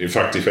fund. In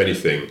fact, if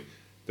anything,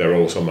 they're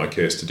always on my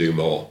case to do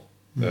more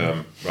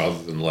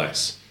rather than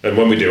less. And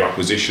when we do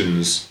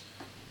acquisitions,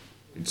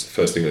 it's the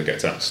first thing that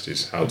gets asked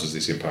is, how does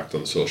this impact on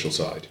the social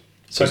side?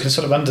 So I can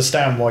sort of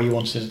understand why you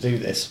wanted to do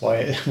this,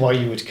 why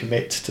you would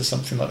commit to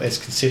something like this,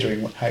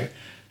 considering how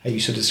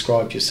you sort of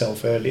described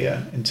yourself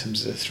earlier in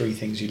terms of the 3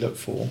 things you look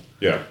for.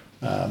 Yeah.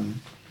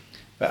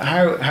 But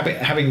how,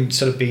 having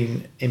sort of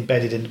been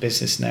embedded in the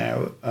business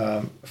now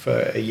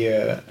for a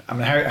year, I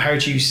mean, how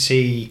do you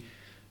see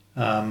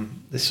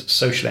this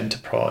social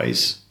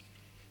enterprise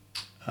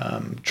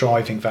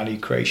driving value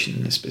creation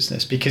in this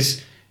business?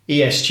 Because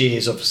ESG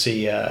is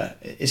obviously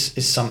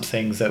is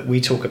something that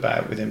we talk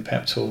about within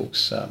Pep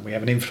Talks. We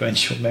have an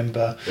influential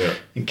member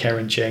in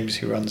Karen James,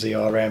 who runs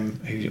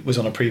ERM, who was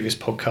on a previous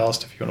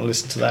podcast. If you want to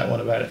listen to that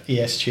one about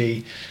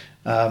ESG.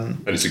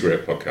 And it's a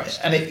great podcast.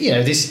 And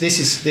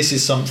this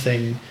is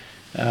something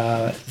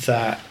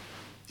that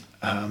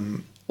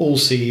all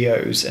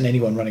CEOs and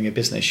anyone running a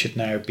business should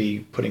now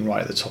be putting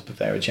right at the top of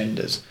their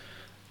agendas.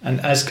 And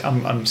as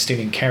I'm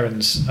stealing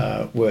Karen's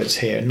words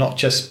here, not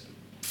just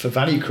for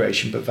value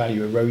creation but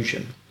value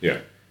erosion.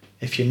 Yeah.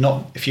 If you're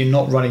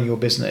not running your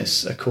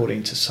business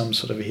according to some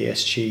sort of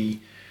ESG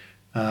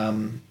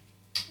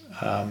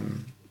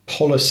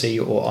policy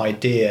or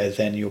idea,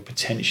 then you're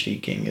potentially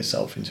getting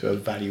yourself into a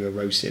value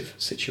erosive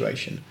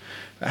situation.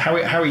 How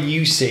are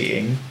you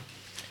seeing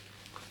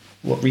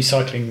what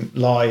Recycling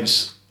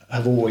Lives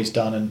have always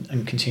done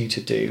and continue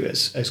to do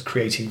as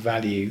creating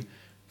value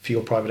for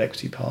your private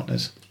equity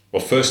partners?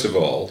 Well, first of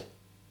all,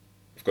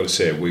 I've got to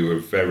say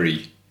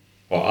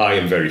I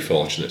am very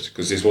fortunate,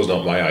 because this was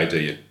not my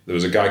idea. There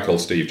was a guy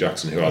called Steve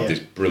Jackson who had this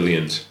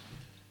brilliant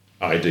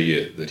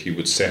idea that he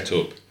would set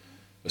up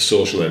a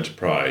social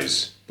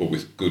enterprise but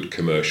with good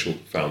commercial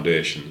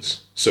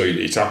foundations. So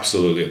it's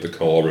absolutely at the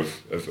core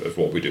of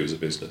what we do as a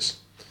business.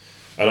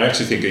 And I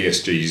actually think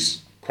ESG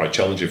is quite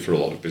challenging for a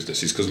lot of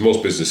businesses, because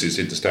most businesses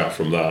need to start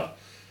from that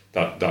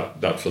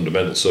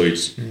fundamental. So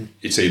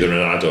it's either an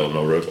add-on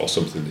or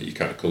something that you're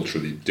kind of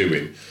culturally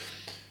doing.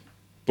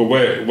 But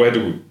where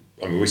do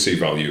we see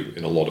value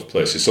in a lot of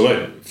places.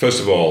 So first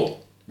of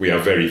all, we are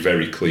very,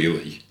 very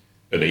clearly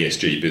an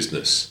ESG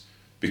business,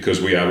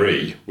 because we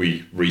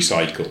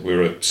recycle.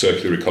 We're a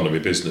circular economy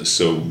business.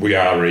 So we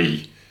are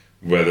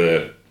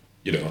whether,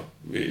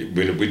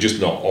 we're just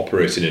not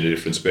operating in a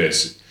different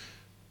space.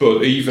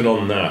 But even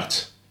on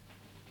that,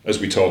 as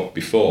we talked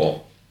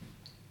before,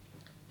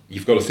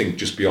 you've got to think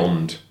just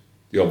beyond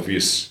the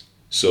obvious.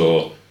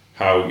 So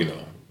how,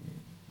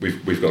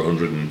 we've got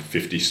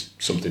 150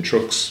 something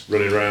trucks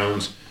running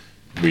around.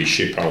 We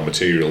ship our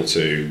material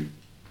to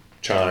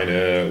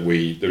China.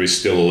 There is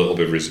still a little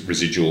bit of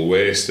residual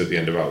waste at the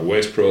end of our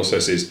waste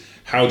processes.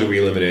 How do we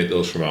eliminate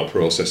those from our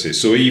processes?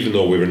 So even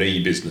though we're an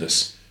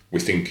E-business, we're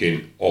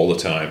thinking all the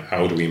time,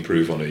 how do we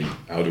improve on E?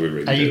 How do we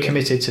really Are you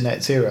committed to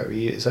net zero?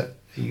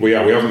 We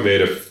haven't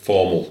made a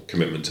formal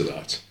commitment to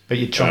that. But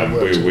you're trying to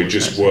work we're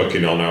just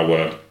working on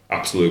our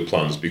absolute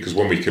plans, because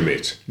when we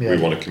commit, we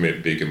want to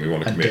commit big and we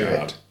want to commit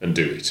hard and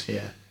do it.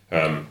 Yeah.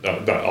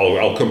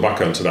 I'll come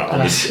back onto that.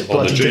 That's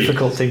a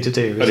difficult thing to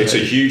do. And it's a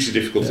hugely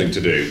difficult thing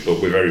to do,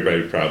 but we're very,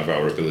 very proud of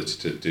our ability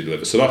to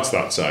deliver. So that's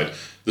that side.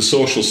 The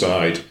social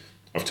side,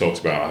 I've talked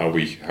about how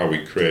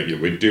we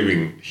create. We're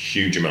doing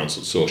huge amounts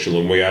of social,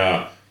 and we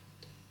are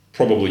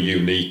probably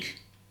unique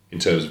in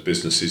terms of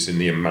businesses in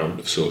the amount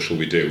of social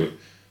we do.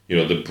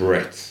 The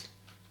breadth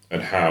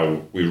and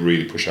how we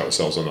really push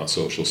ourselves on that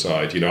social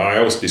side. I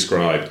always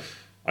describe,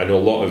 I know a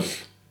lot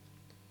of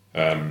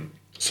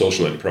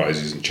social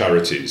enterprises and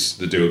charities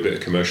that do a bit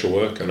of commercial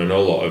work, and I know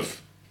a lot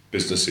of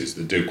businesses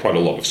that do quite a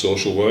lot of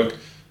social work,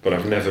 but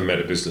I've never met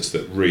a business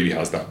that really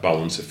has that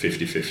balance of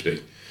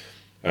 50-50.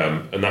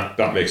 And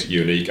that makes it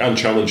unique and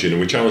challenging,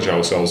 and we challenge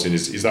ourselves in,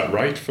 is that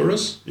right for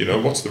us?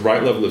 What's the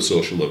right level of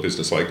social a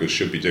business like us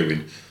should be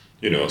doing?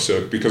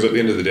 So because at the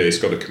end of the day, it's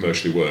got to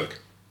commercially work.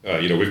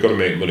 We've got to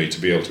make money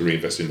to be able to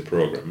reinvest in the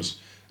programs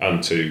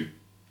and to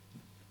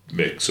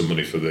make some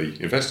money for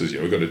the investors.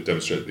 We've got to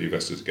demonstrate that the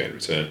investors get a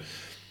return.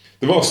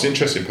 The most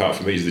interesting part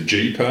for me is the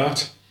G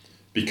part,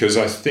 because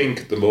I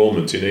think at the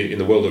moment in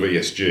the world of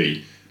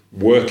ESG,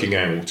 working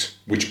out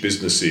which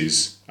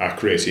businesses are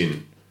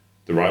creating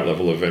the right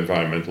level of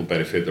environmental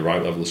benefit, the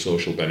right level of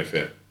social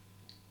benefit,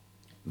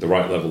 the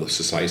right level of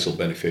societal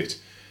benefit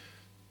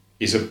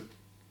is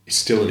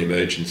still an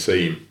emerging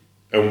theme.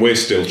 And we're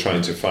still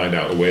trying to find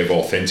out a way of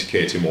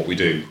authenticating what we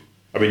do.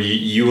 I mean,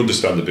 you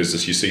understand the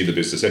business, you see the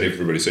business, and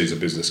everybody sees the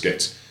business,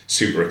 gets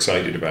super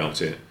excited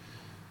about it.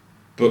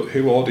 But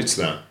who audits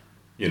that?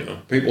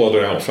 People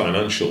audit our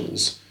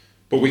financials,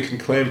 but we can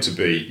claim to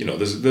be,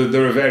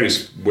 there are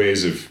various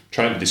ways of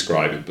trying to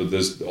describe it, but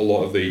there's a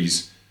lot of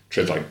these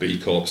trends like B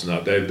Corps and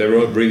that, they're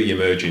really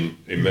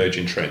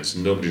emerging trends,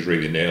 and nobody's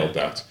really nailed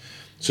that.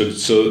 So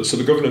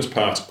the governance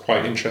part's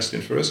quite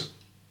interesting for us.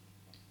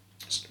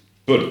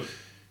 But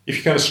if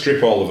you kind of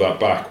strip all of that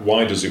back,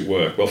 why does it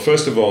work? Well,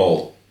 first of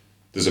all,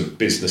 there's a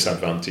business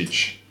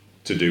advantage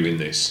to doing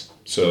this.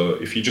 So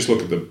if you just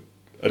look at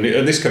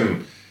and this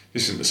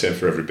isn't the same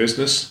for every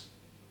business,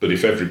 but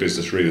if every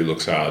business really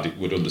looks hard, it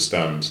would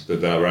understand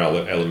that there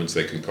are elements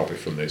they can copy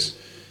from this.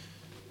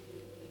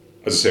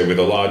 As I say, we're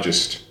the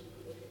largest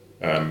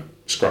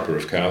scrapper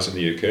of cars in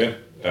the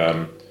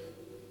UK.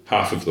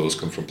 Half of those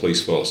come from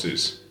police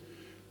forces.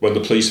 When the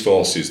police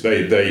forces,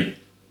 they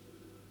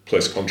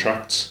place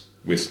contracts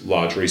with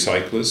large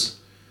recyclers.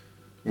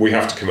 We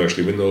have to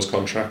commercially win those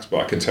contracts, but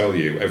I can tell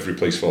you every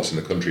police force in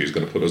the country is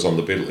going to put us on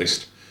the bid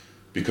list,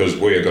 because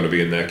we are going to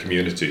be in their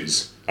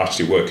communities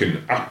actually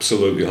working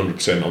absolutely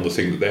 100% on the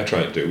thing that they're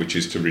trying to do, which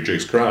is to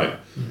reduce crime.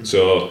 Mm-hmm.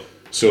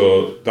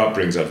 So that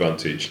brings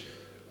advantage.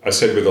 I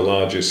said we're the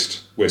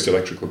largest waste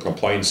electrical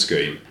compliance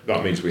scheme.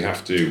 That means we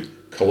have to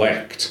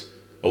collect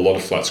a lot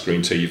of flat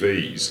screen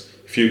TVs.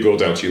 If you go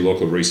down to your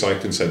local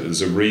recycling centre,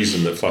 there's a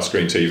reason that flat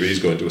screen TVs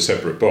go into a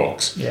separate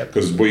box,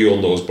 because we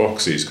own those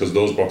boxes, because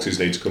those boxes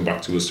need to come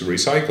back to us to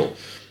recycle.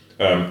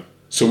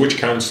 So which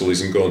council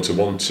isn't going to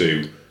want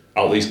to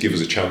at least give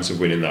us a chance of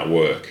winning that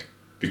work,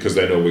 because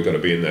they know we're going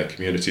to be in their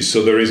community?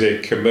 So there is a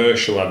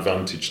commercial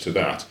advantage to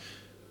that,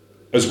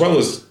 as well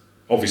as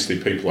obviously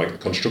people like the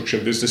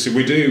construction business.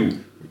 We do,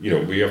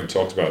 we haven't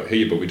talked about it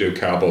here, but we do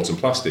cardboards and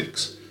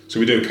plastics.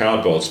 So we do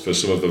cardboards for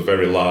some of the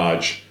very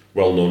large,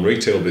 well-known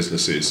retail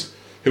businesses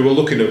who are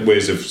looking at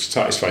ways of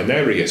satisfying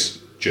their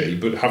ESG ESG,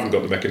 but haven't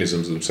got the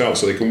mechanisms themselves.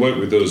 So they can work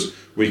with us,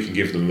 we can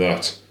give them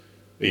that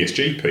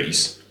ESG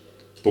piece,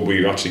 but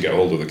we actually get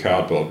hold of the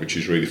cardboard, which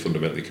is really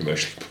fundamentally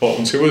commercially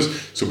important to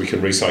us, so we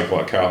can recycle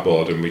our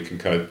cardboard and we can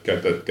kind of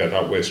get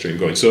that waste stream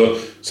going. So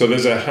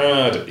there's a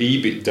hard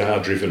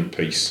EBITDA-driven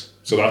piece.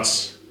 So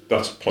that's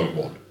point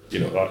one,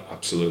 that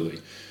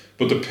absolutely.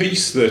 But the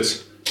piece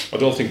that I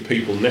don't think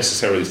people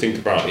necessarily think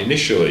about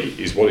initially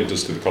is what it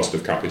does to the cost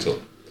of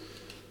capital.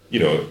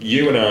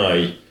 You and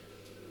I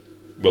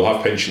will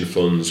have pension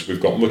funds,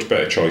 we've got much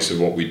better choice of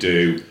what we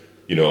do,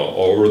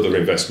 or other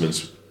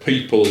investments.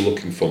 People are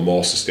looking for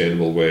more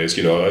sustainable ways.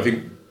 I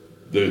think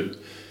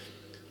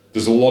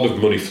there's a lot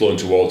of money flowing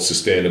towards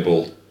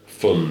sustainable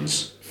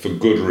funds for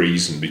good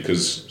reason,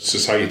 because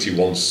society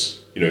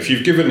wants, if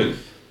you've given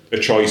a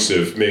choice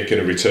of making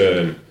a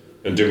return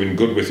and doing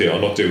good with it or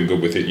not doing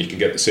good with it, and you can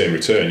get the same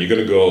return, you're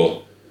going to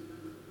go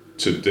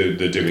to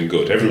the doing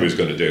good. Everybody's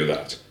going to do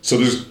that. So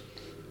there's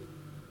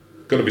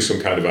going to be some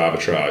kind of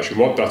arbitrage, and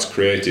what that's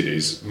created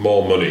is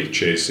more money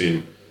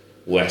chasing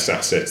less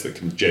assets that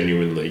can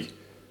genuinely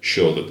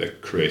show that they're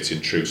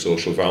creating true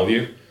social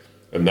value,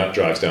 and that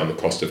drives down the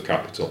cost of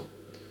capital.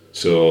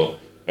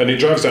 And it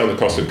drives down the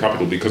cost of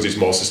capital because it's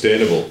more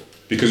sustainable.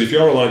 Because if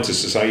you're aligned to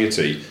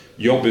society,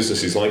 your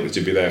business is likely to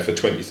be there for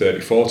 20,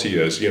 30, 40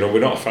 years. We're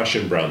not a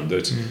fashion brand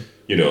that,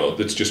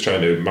 that's just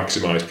trying to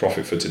maximise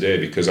profit for today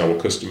because our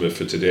customer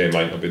for today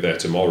might not be there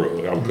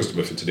tomorrow. Our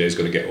customer for today is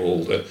going to get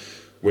older.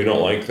 We're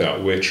not like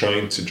that. We're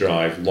trying to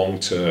drive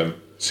long-term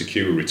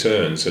secure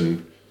returns,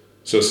 and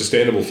so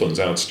sustainable funds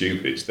aren't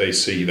stupid. They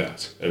see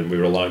that, and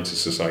we're aligned to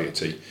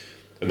society,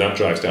 and that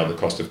drives down the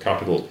cost of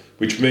capital,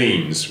 which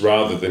means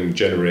rather than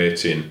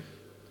generating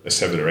a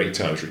 7 or 8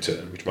 times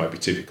return, which might be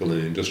typical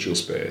in the industrial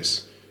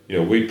space,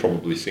 we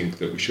probably think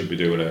that we should be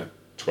doing a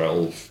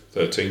 12,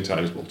 13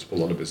 times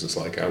multiple on a business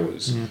like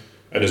ours.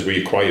 And as we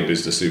acquire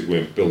businesses,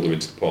 we build them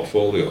into the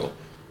portfolio,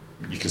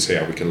 you can see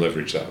how we can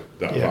leverage that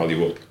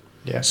value up.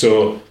 Yeah.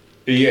 So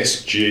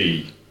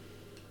ESG,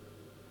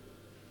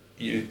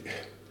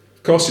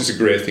 of course, it's a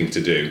great thing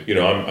to do.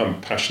 I'm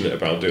passionate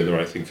about doing the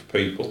right thing for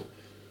people,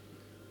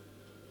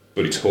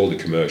 but it's wholly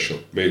commercial.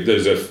 I mean,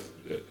 there's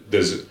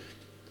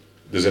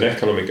an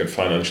economic and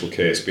financial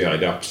case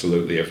behind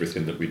absolutely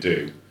everything that we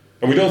do,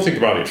 and we don't think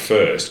about it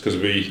first because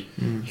you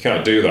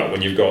can't do that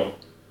when you've got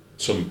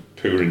some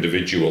poor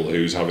individual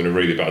who's having a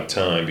really bad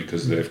time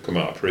because they've come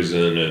out of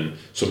prison and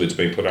something's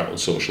been put out on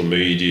social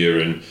media,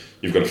 and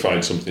you've got to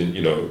find something.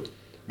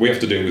 We have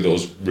to deal with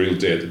those real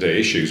day-to-day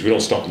issues. We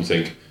don't stop and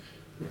think,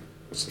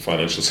 what's the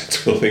financial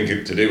sector thing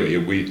to do here?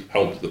 We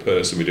help the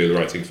person, we do the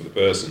right thing for the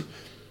person.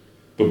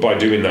 But by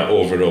doing that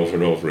over and over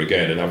and over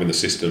again and having the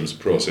systems,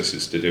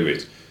 processes to do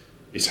it,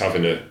 it's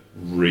having a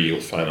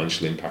real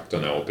financial impact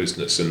on our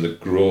business. And the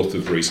growth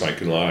of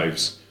Recycling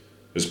Lives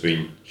has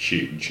been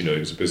huge. It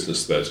was a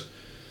business that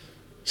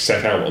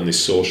set out on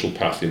this social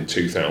path in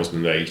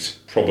 2008,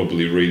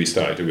 probably really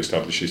started to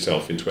establish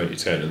itself in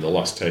 2010. In the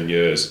last 10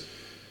 years,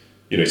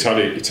 it's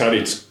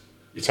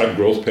had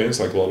growth pains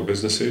like a lot of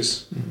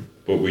businesses,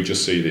 but we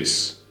just see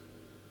this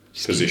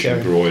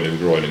position growing and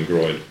growing and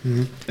growing.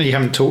 And you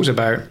haven't talked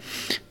about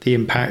the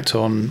impact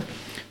on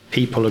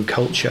people and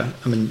culture.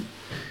 I mean,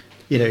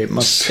 it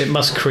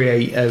must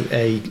create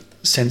a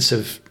sense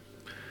of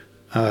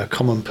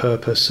common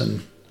purpose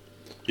and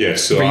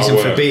reason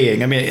for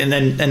being. I mean,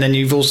 and then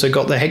you've also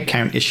got the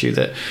headcount issue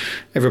that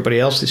everybody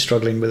else is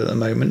struggling with at the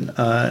moment.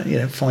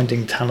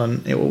 Finding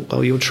talent.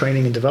 You're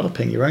training and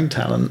developing your own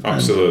talent.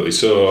 Absolutely.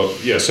 So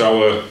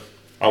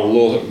our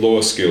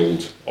lower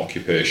skilled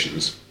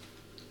occupations.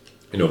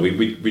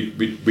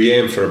 We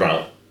aim for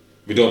about.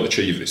 We don't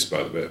achieve this,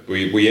 by the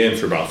way. We aim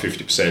for about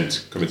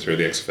 50% coming through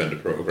the ex-offender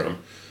programme,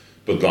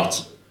 but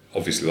that's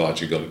obviously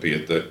largely going to be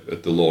at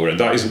the lower end.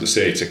 That isn't to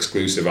say it's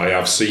exclusive. I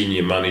have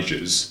senior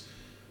managers.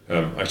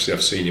 Actually,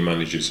 have senior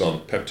managers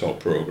on pep talk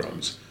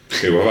programs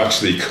who have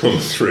actually come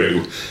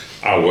through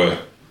our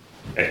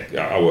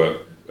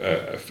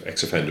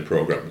ex-offender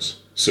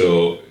programs.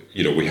 So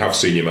we have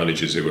senior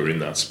managers who are in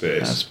that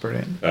space. That's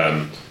brilliant.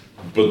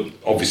 But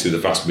obviously, the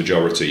vast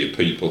majority of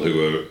people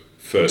who are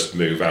first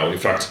move out. In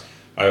fact,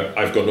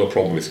 I've got no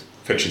problem with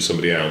fetching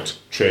somebody out,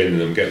 training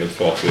them, getting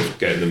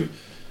them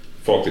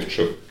forklift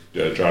truck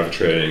driver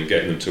training,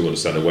 getting them to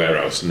understand a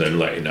warehouse, and then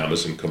letting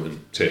Amazon come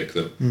and take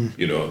them.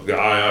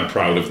 I'm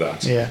proud of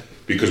that.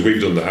 Because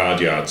we've done the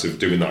hard yards of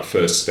doing that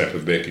first step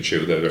of making sure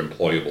that they're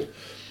employable.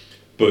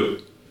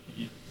 But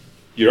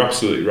you're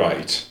absolutely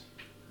right.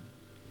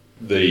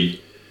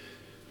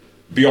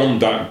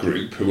 Beyond that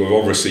group, who are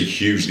obviously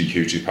hugely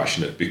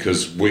passionate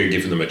because we're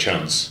giving them a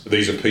chance.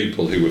 These are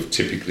people who have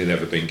typically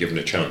never been given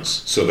a chance,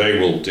 so they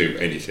will do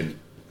anything.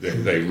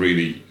 They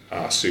really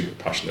are super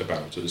passionate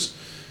about us.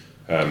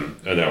 And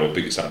our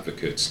biggest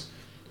advocates.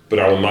 But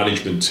our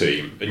management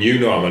team, and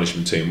our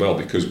management team well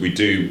because we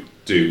do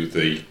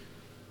the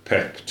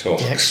pep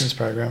talks. The Excellence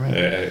Programme,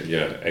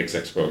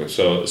 XX Programme.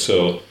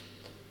 So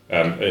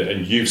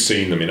and you've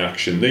seen them in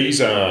action.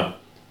 These are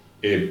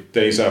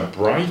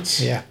bright.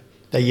 Yeah,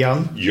 they're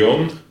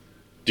young,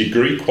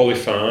 degree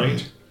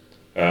qualified,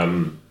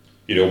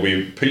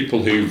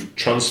 People who've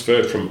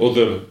transferred from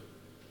other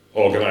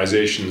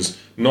organisations,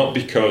 not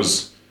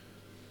because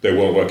they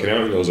weren't working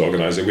out in those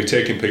organisations. We're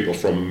taking people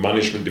from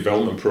management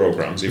development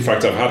programmes. In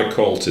fact, I've had a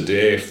call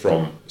today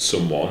from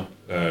someone.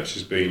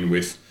 She's been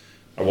with,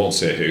 I won't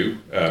say who,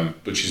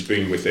 but she's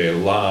been with a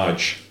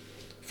large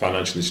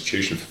financial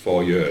institution for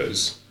 4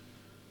 years,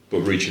 but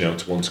reaching out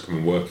to want to come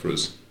and work for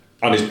us,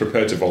 and is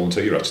prepared to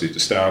volunteer actually to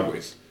start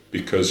with,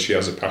 because she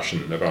has a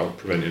passion about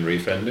preventing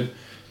reoffending.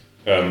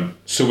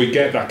 So we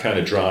get that kind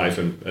of drive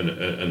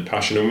and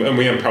passion, and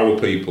we empower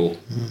people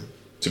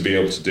to be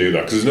able to do that,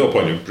 because there's no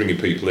point in bringing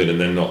people in and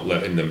then not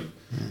letting them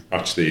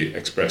actually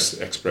express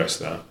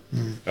that.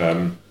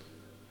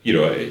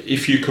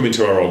 If you come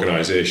into our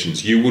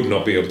organisations, you would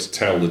not be able to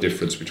tell the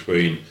difference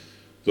between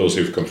those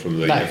who've come from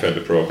the offender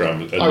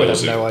programme and I would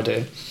those have no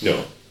idea.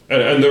 No,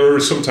 and there are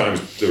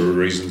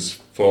reasons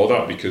for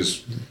that,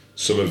 because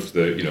some of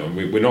the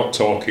we're not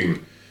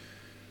talking.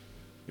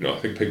 I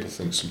think people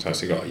sometimes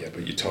think, oh yeah,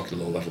 but you're talking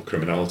low level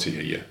criminality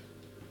here.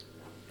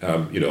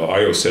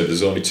 I always said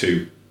there's only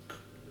two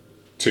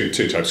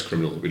types of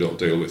criminal that we don't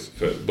deal with,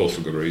 both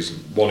for good reason.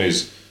 One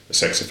is a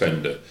sex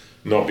offender,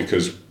 not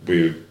because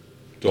we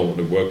don't want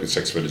to work with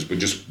sex offenders, but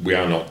just we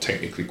are not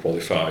technically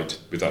qualified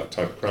with that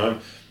type of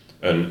crime,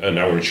 and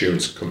our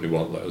insurance company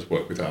won't let us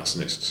work with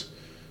arsonists.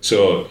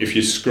 So if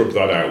you scrub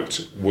that out,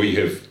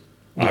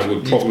 I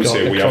would probably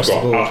say we have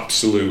got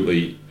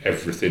absolutely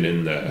everything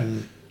in there,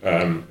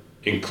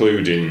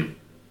 including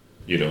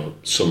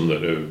some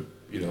that are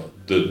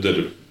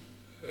that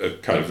are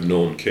kind of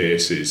known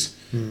cases,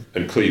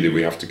 and clearly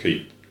we have to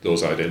keep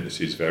those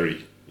identities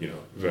very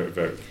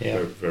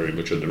very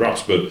much under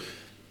wraps. But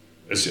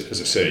as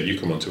I say, you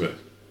come onto a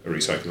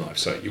Recycling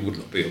Lives site, you would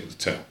not be able to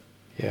tell.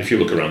 If you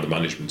look around the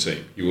management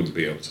team, you wouldn't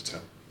be able to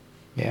tell.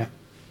 Yeah.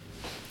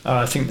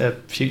 I think the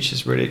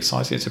future's really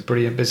exciting. It's a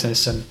brilliant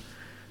business, and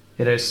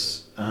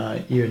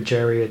you and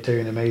Jerry are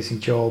doing an amazing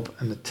job,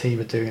 and the team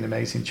are doing an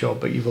amazing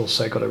job. But you've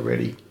also got to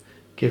really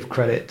give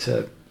credit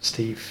to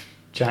Steve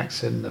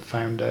Jackson, the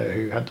founder,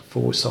 who had the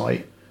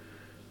foresight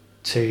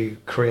to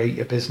create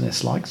a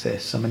business like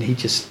this. I mean, he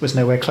just was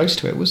nowhere close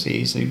to it, was he?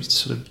 He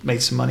sort of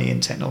made some money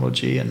in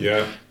technology and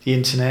the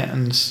internet,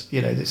 and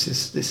this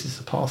is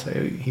the path that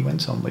he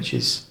went on, which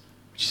is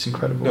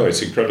incredible. No,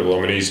 it's incredible.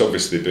 I mean, he's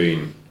obviously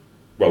been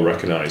well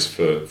recognised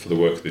for the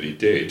work that he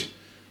did.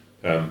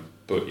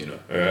 But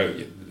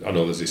I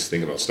know there's this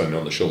thing about standing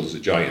on the shoulders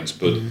of giants,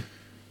 but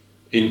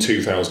in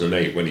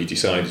 2008, when he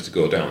decided to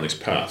go down this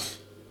path,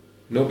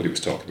 nobody was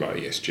talking about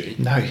ESG.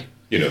 No.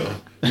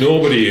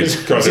 Nobody is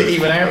kind of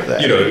even out there.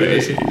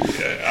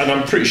 And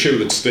I'm pretty sure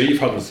that Steve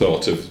hadn't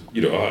thought of.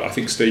 I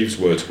think Steve's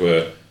words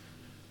were,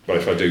 "Well,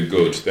 if I do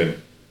good,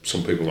 then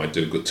some people might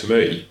do good to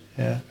me."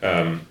 Yeah.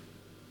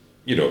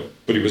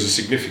 But it was a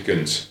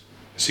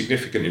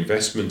significant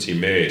investment he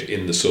made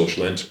in the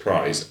social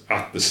enterprise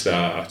at the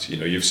start.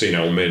 You've seen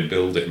our main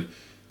building.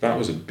 That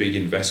was a big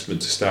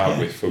investment to start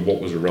with for what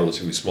was a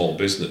relatively small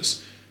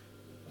business,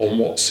 on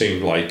what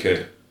seemed like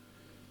a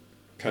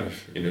kind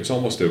of, it's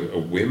almost a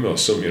whim or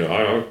something.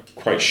 I'm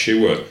quite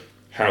sure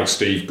how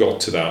Steve got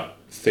to that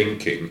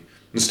thinking.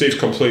 And Steve's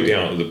completely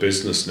out of the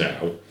business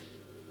now,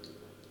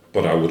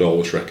 but I would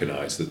always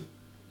recognise that,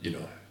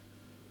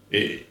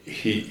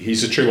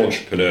 he's a true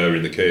entrepreneur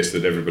in the case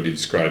that everybody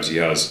describes he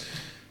has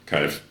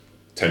kind of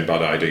 10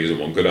 bad ideas and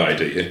one good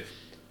idea.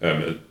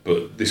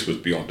 But this was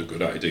beyond a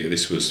good idea.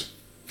 This was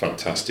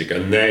fantastic.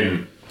 And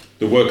then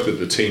the work that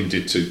the team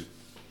did to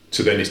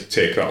then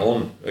take that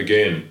on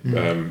again,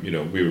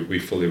 we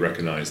fully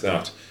recognise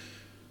that.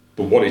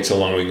 But what it's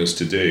allowing us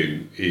to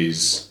do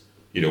is,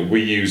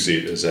 we use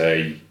it as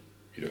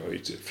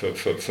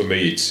for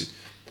me, it's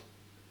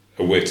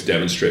a way to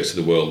demonstrate to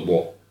the world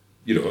what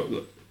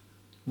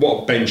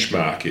a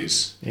benchmark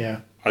is.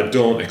 Yeah. I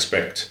don't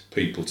expect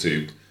people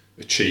to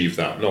achieve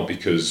that, not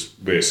because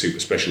we're super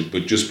special,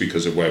 but just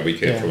because of where we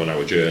came from on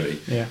our journey.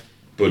 Yeah.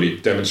 But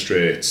it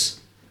demonstrates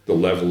the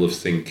level of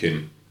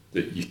thinking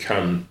that you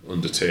can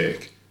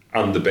undertake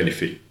and the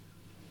benefit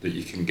that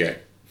you can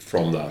get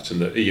from that,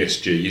 and that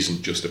ESG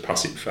isn't just a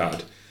passing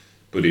fad,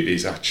 but it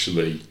is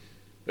actually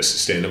a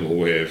sustainable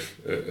way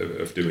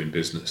of doing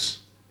business,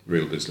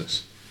 real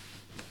business.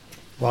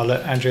 Well,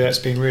 look, Andrew, that's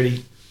been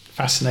really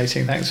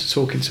fascinating. Thanks for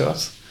talking to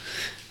us.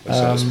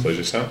 That's a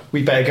pleasure, Sam.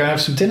 We better go and have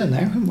some dinner now,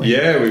 haven't we?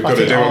 Yeah, we've got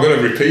to do. I'm going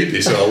to repeat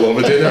this all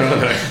over dinner,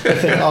 aren't I? I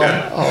think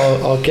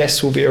our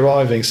guests will be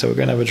arriving, so we're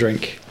going to have a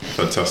drink.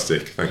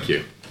 Fantastic, thank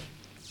you.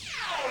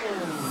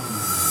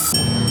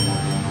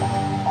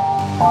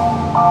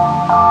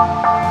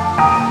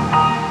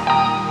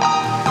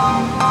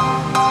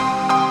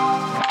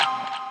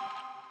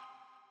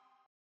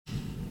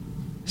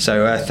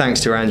 So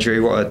thanks to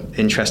Andrew. What an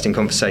interesting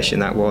conversation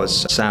that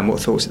was. Sam, what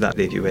thoughts did that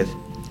leave you with?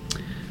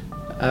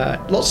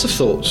 Lots of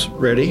thoughts,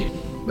 really.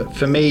 But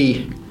for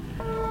me,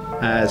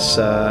 as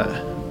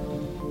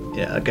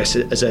I guess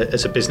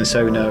as a business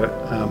owner,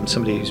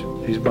 somebody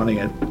who's running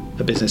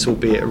a business,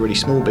 albeit a really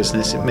small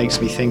business, it makes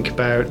me think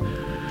about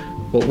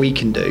what we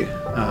can do,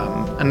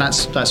 and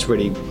that's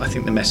really, I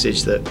think, the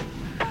message that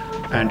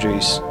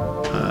Andrew's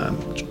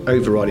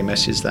overriding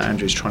message that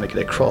Andrew's trying to get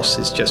across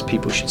is just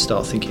people should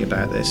start thinking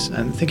about this,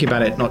 and thinking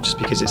about it not just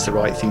because it's the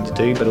right thing to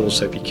do, but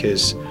also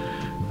because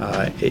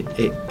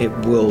it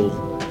will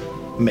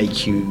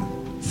make you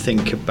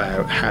think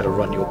about how to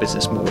run your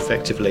business more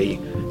effectively,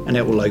 and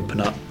it will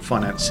open up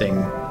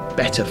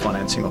better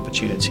financing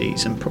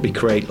opportunities, and probably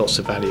create lots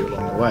of value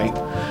along the way.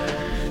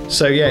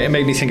 So yeah, it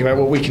made me think about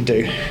what we can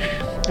do.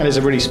 And as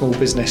a really small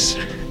business,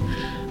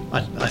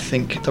 I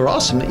think there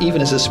are some,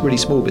 even as a really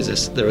small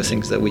business, there are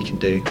things that we can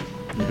do.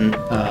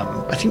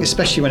 I think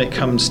especially when it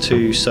comes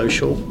to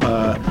social,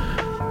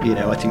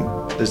 I think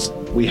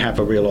we have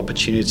a real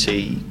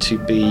opportunity to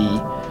be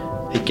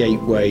a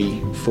gateway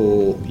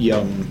for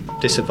young,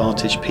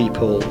 disadvantaged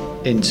people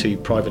into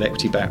private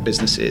equity-backed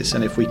businesses.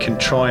 And if we can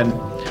try and,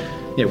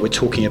 we're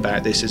talking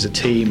about this as a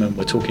team, and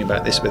we're talking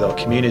about this with our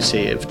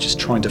community, of just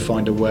trying to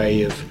find a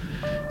way of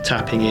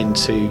tapping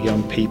into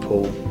young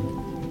people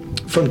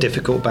from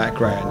difficult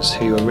backgrounds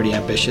who are really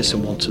ambitious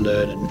and want to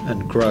learn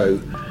and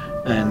grow,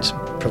 and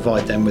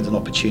provide them with an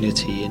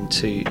opportunity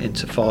into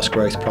fast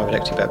growth private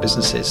equity-backed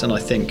businesses. And I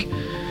think,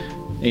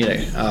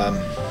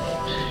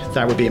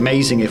 that would be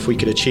amazing if we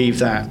could achieve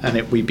that,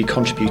 and we'd be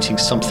contributing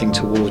something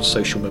towards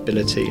social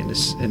mobility in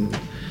this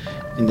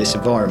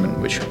environment,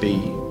 which would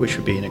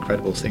be an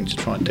incredible thing to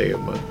try and do.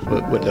 And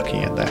we're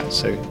looking at that.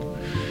 So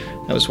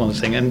that was one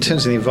thing. And in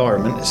terms of the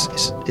environment,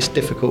 it's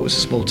difficult as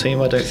a small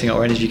team. I don't think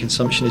our energy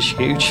consumption is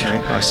huge.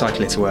 No, I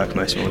cycle into work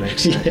most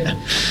mornings. Yeah.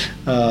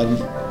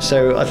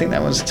 So I think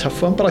that one's a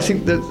tough one. But I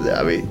think that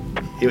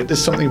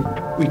there's something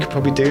we could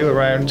probably do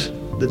around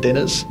the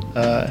dinners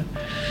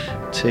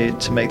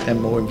to make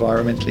them more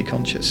environmentally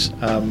conscious.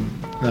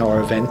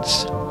 Our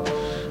events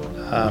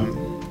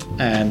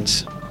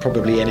and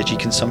probably energy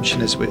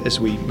consumption as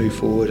we move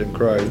forward and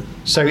grow.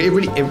 So he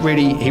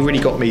really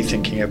got me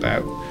thinking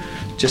about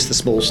just the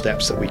small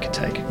steps that we could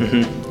take.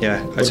 Mm-hmm.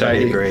 Yeah, I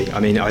totally agree. I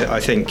mean, I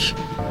think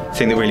the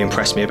thing that really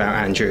impressed me about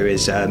Andrew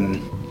is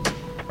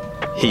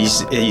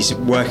he's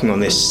working on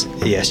this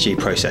ESG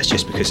process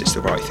just because it's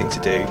the right thing to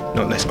do.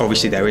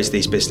 Obviously, there is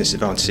these business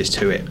advantages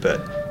to it,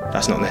 but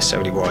that's not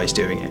necessarily why he's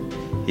doing it.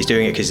 He's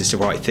doing it because it's the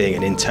right thing,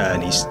 and in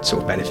turn, he's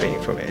sort of benefiting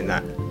from it in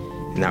that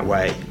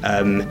way.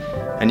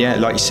 And yeah,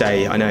 like you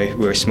say, I know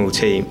we're a small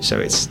team, so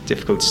it's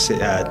difficult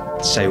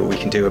to say what we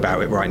can do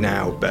about it right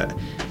now. But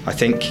I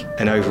think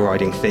an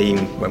overriding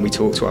theme when we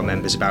talk to our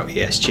members about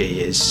ESG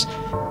is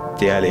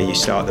the earlier you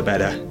start, the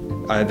better.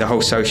 The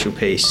whole social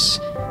piece.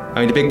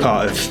 I mean, a big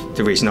part of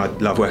the reason I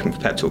love working for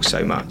Pep Talks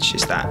so much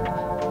is that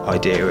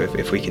idea of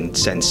if we can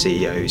send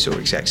CEOs or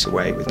execs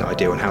away with an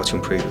idea on how to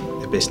improve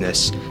the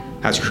business,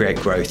 how to create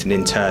growth, and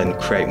in turn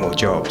create more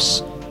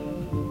jobs.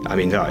 I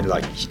mean,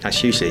 that's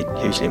hugely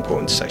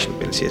important to social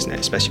mobility, isn't it?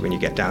 Especially when you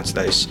get down to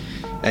those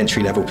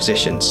entry-level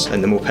positions,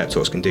 and the more Pep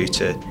Talks can do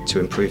to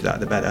improve that,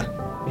 the better.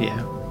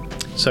 Yeah.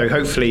 So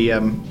hopefully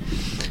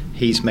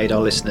he's made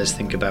our listeners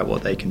think about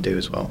what they can do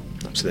as well.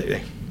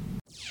 Absolutely.